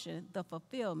motion the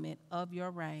fulfillment of your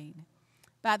reign.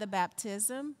 By the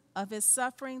baptism of his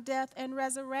suffering, death, and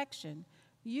resurrection,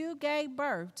 you gave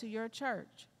birth to your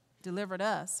church, delivered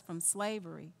us from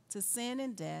slavery to sin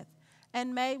and death,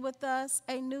 and made with us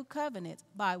a new covenant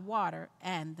by water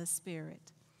and the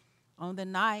Spirit. On the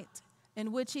night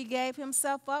in which he gave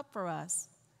himself up for us,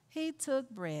 he took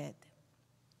bread,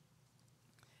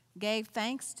 gave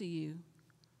thanks to you,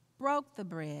 broke the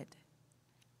bread,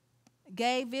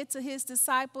 gave it to his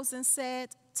disciples and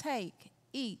said, "Take,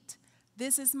 eat.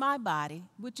 This is my body,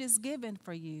 which is given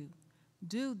for you.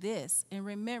 Do this in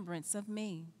remembrance of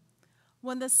me."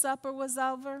 When the supper was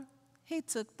over, he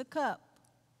took the cup,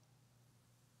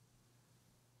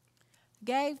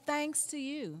 gave thanks to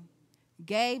you,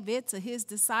 gave it to his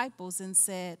disciples and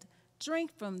said,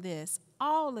 "Drink from this,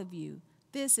 all of you.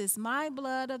 This is my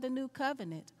blood of the new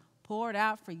covenant, poured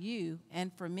out for you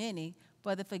and for many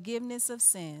for the forgiveness of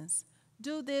sins.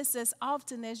 Do this as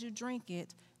often as you drink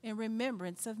it in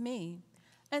remembrance of me."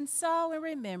 And so, in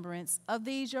remembrance of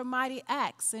these your mighty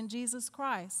acts in Jesus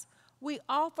Christ, we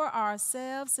offer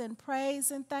ourselves in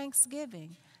praise and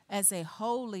thanksgiving as a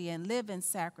holy and living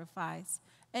sacrifice,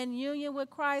 in union with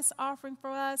Christ's offering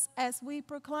for us as we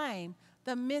proclaim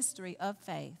the mystery of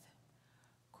faith.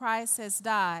 Christ has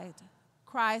died.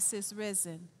 Christ is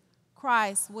risen.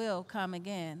 Christ will come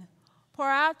again. Pour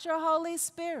out your Holy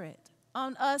Spirit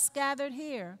on us gathered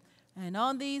here and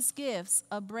on these gifts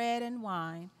of bread and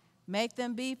wine. Make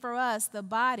them be for us the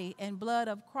body and blood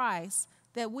of Christ,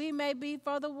 that we may be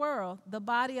for the world the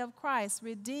body of Christ,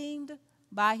 redeemed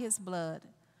by his blood.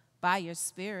 By your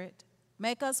Spirit,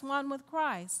 make us one with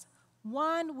Christ,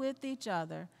 one with each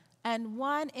other, and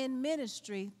one in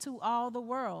ministry to all the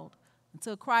world,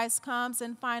 until Christ comes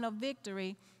in final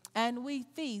victory and we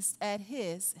feast at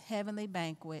his heavenly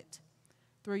banquet.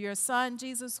 Through your Son,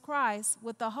 Jesus Christ,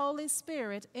 with the Holy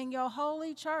Spirit in your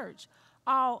holy church,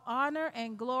 all honor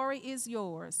and glory is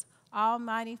yours,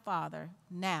 Almighty Father,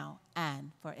 now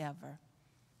and forever.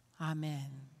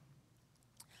 Amen.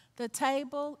 The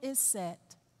table is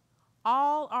set.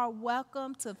 All are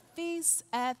welcome to feast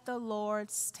at the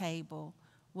Lord's table.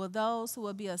 Will those who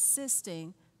will be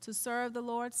assisting to serve the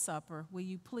Lord's Supper, will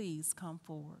you please come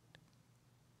forward?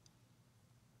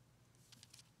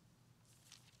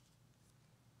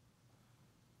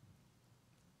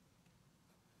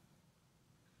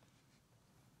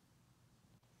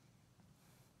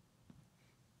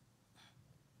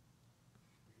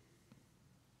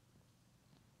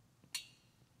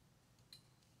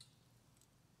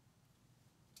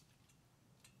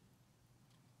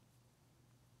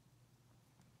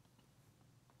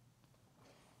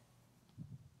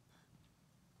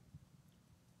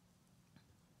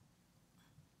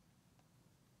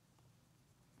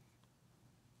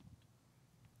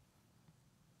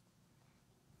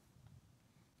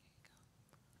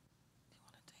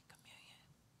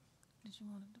 Did you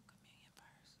want to do communion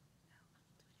first?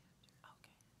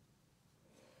 Okay.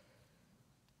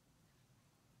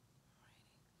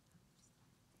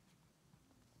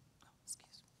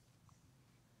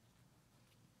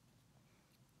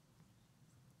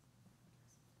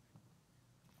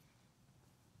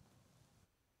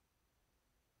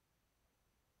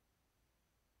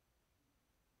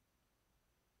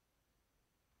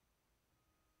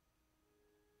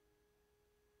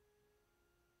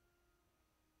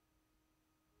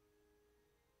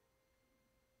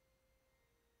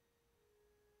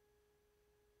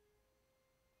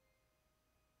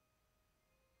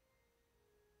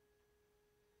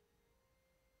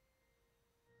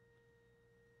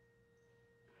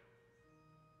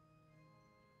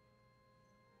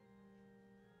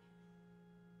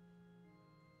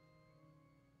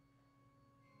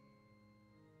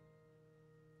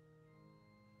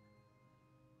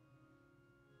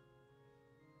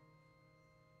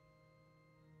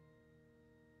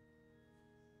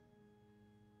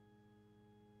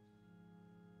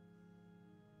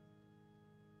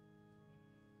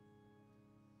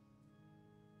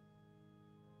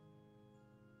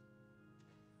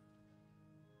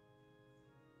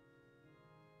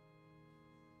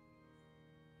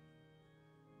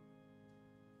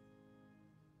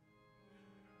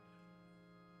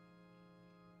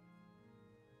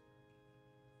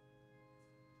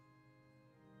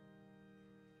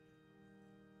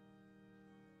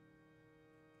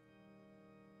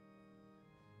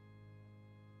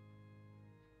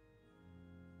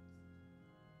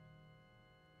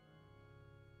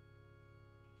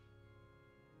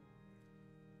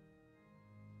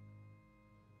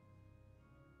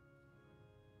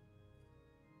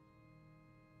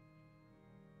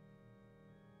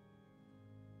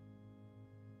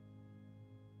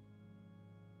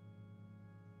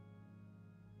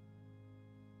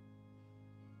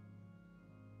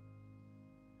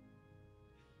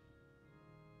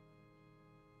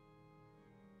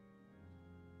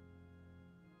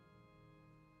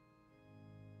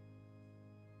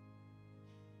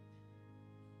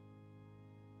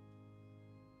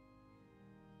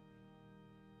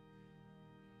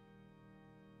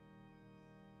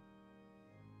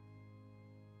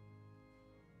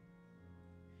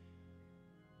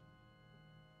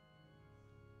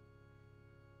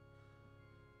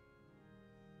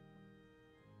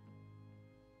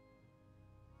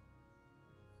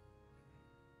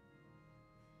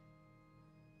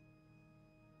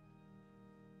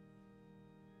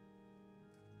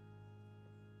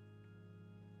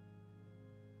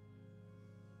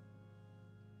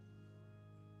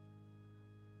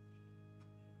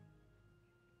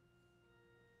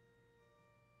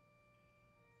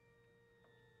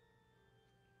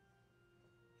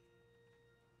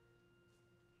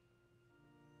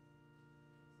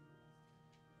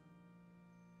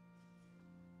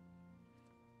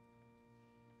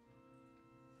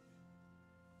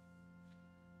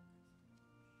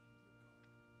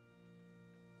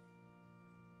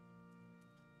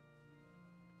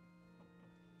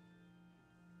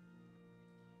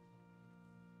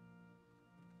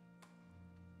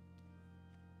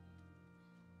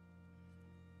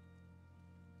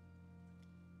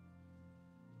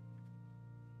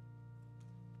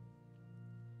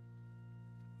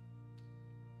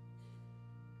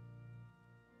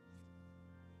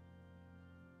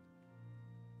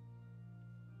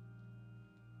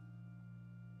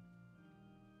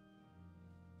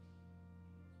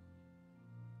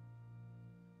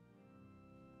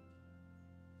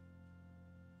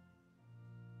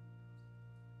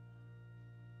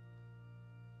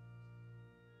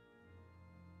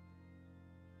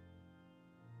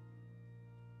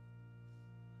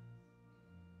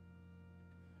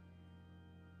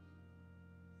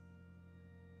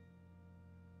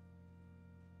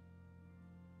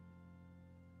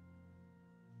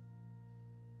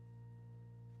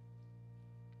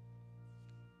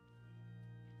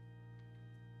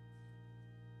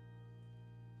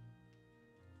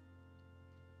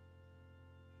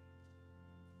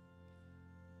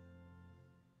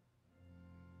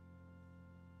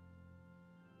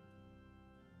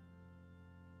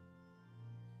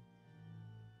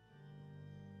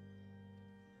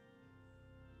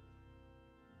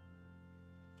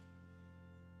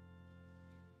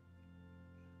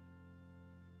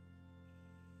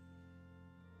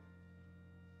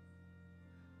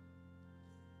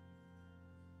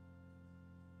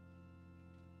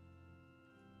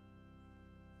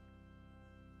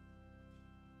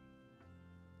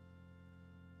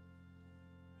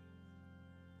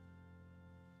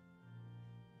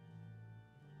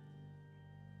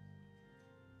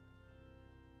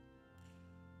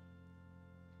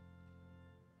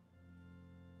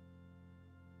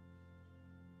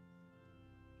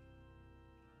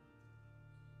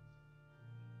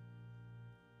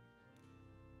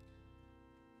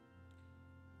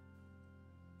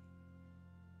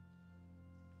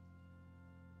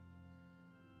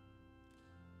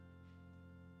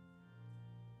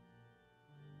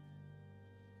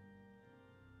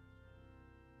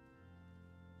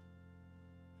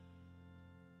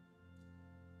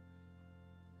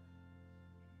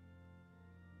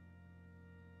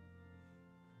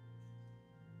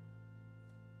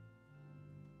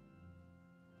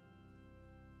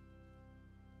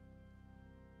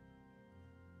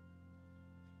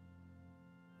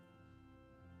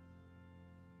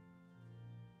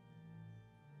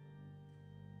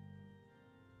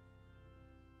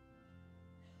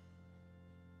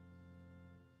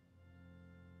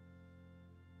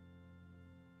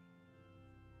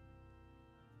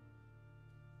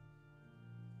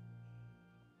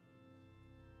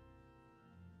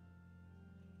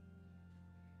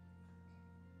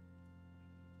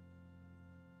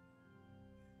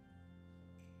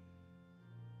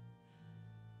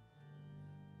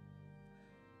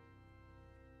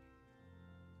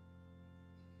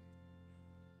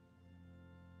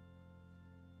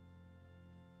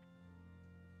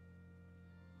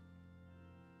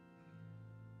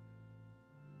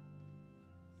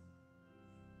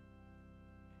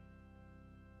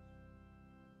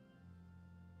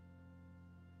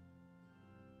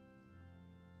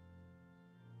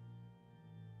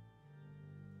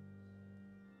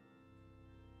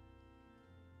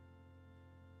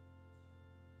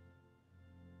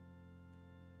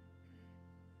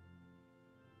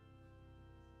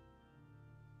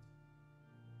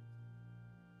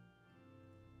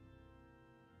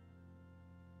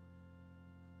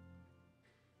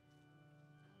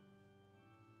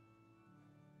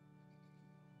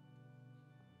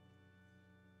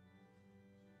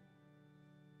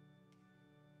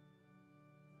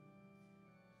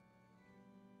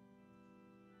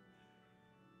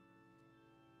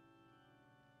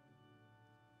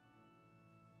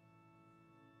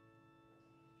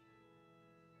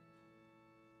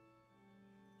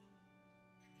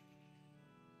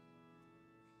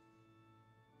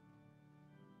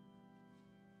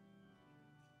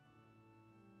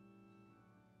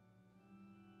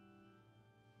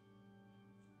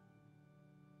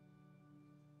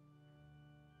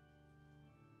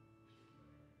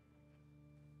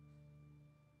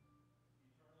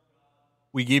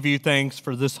 We give you thanks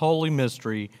for this holy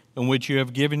mystery in which you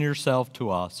have given yourself to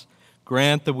us.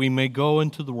 Grant that we may go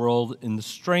into the world in the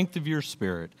strength of your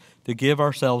Spirit to give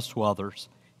ourselves to others.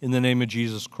 In the name of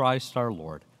Jesus Christ our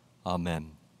Lord.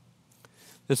 Amen.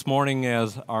 This morning,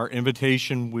 as our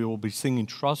invitation, we will be singing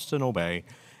Trust and Obey.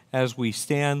 As we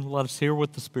stand, let us hear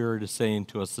what the Spirit is saying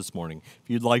to us this morning. If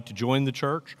you'd like to join the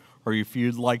church, or if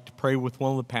you'd like to pray with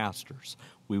one of the pastors,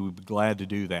 we would be glad to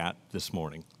do that this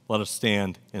morning. Let us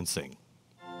stand and sing.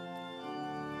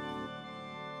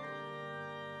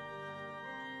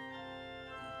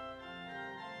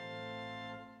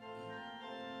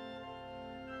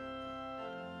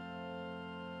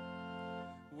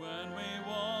 When we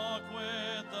walk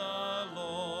with the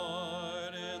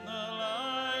Lord in the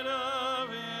light of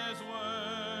His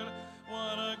word,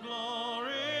 what a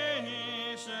glory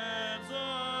He sheds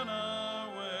on our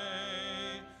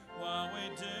way. While we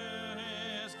do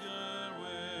His good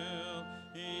will,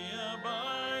 He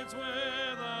abides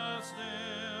with us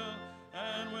still,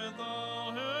 and with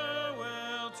all who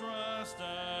will trust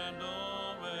and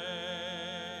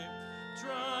obey.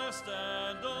 Trust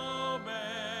and obey.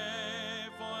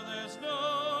 There's no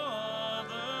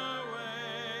other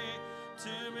way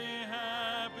to be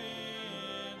happy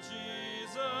in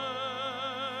Jesus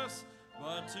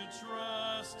but to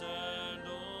trust and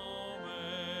obey.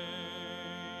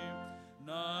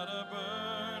 Not a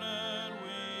burden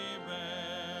we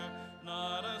bear,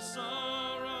 not a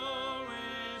sorrow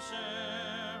we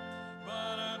share,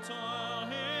 but a toil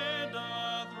He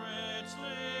doth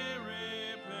richly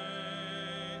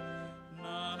repay.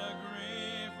 Not a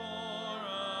grief or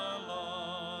a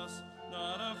loss,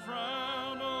 not a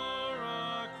frown or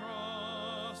a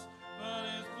cross, but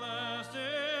is blessed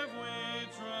if we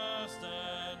trust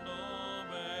and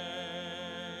obey.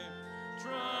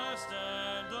 Trust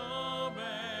and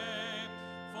obey,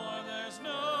 for there's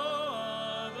no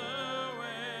other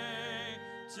way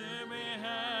to be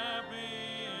happy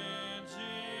in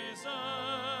Jesus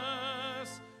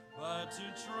but to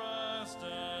trust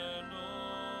and obey.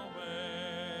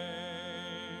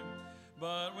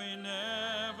 But we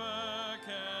never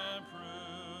can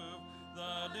prove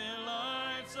the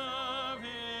delights of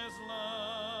His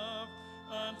love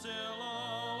until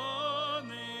all on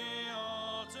the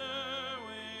altar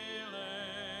we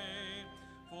lay.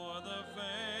 For the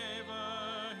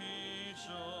favor He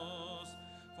shows,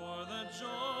 for the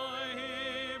joy He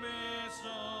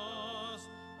bestows,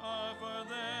 are for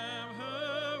them who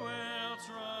will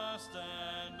trust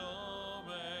and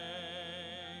obey.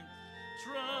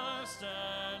 Trust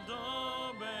and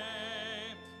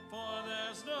obey, for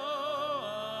there's no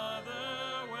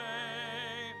other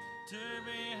way to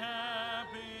be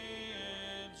happy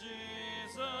in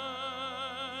Jesus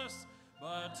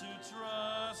but to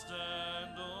trust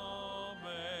and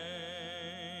obey.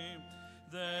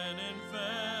 Then in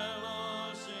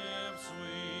fellowship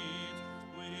sweet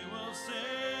we will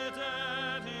sit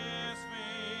at His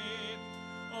feet,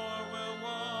 or will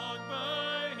walk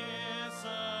by His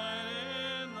side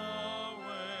in the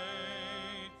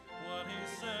way. What He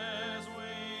says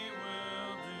we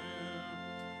will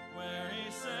do, where He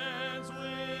sends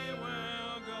we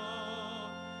will go.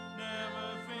 Never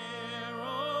fear,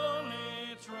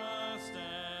 only trust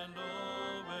and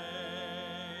obey.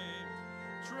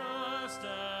 Trust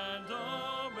and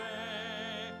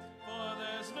obey, for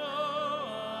there's no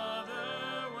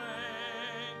other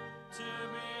way to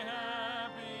be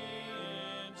happy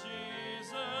in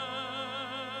Jesus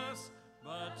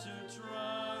but to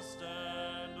trust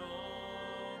and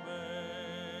obey.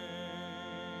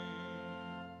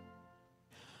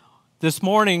 This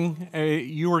morning,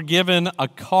 you were given a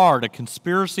card, a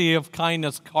Conspiracy of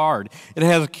Kindness card. It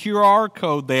has a QR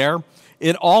code there.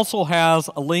 It also has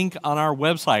a link on our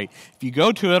website. If you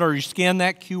go to it or you scan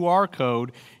that QR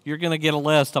code, you're going to get a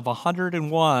list of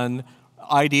 101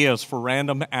 ideas for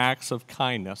random acts of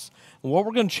kindness. And what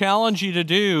we're going to challenge you to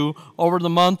do over the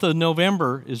month of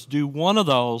November is do one of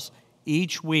those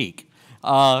each week.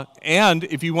 And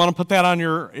if you want to put that on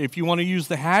if you want to use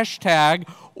the hashtag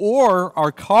or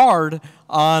our card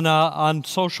on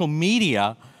social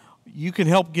media, you can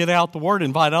help get out the word,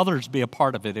 invite others to be a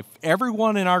part of it. If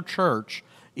everyone in our church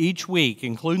each week,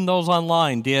 including those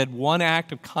online, did one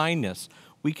act of kindness,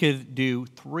 we could do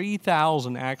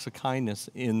 3,000 acts of kindness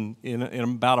in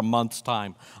about a month's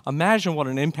time. Imagine what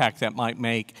an impact that might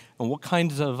make and what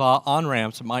kinds of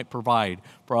on-ramps it might provide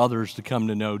for others to come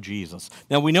to know Jesus.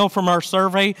 Now, we know from our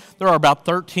survey there are about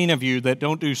 13 of you that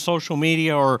don't do social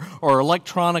media or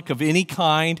electronic of any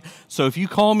kind. So if you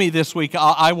call me this week,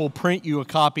 I will print you a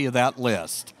copy of that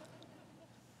list.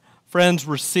 Friends,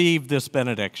 receive this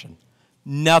benediction.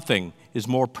 Nothing is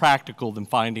more practical than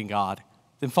finding God.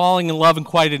 Then falling in love in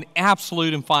quite an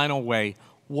absolute and final way.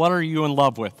 What are you in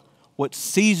love with? What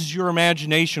seizes your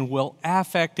imagination will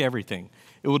affect everything.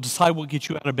 It will decide what gets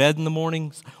you out of bed in the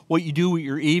mornings, what you do with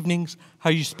your evenings,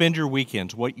 how you spend your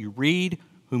weekends, what you read,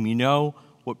 whom you know,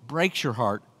 what breaks your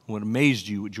heart, and what amazes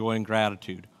you with joy and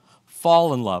gratitude.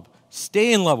 Fall in love.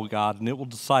 Stay in love with God, and it will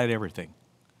decide everything.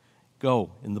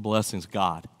 Go in the blessings of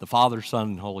God, the Father, Son,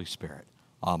 and Holy Spirit.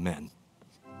 Amen.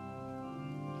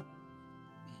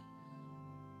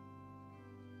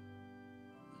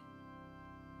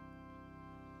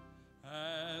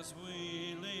 As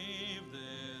we leave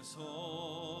this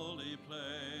holy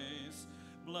place,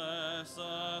 bless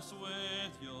us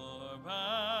with your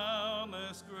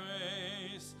boundless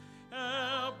grace.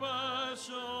 Help us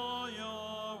show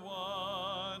your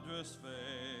wondrous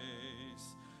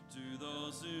face to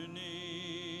those who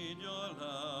need your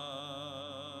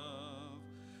love.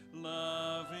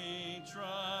 Loving,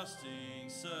 trusting,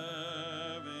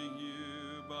 serving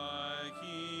you by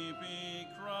keeping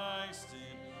Christ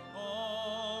in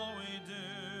all we do.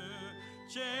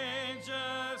 Change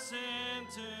us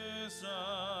into some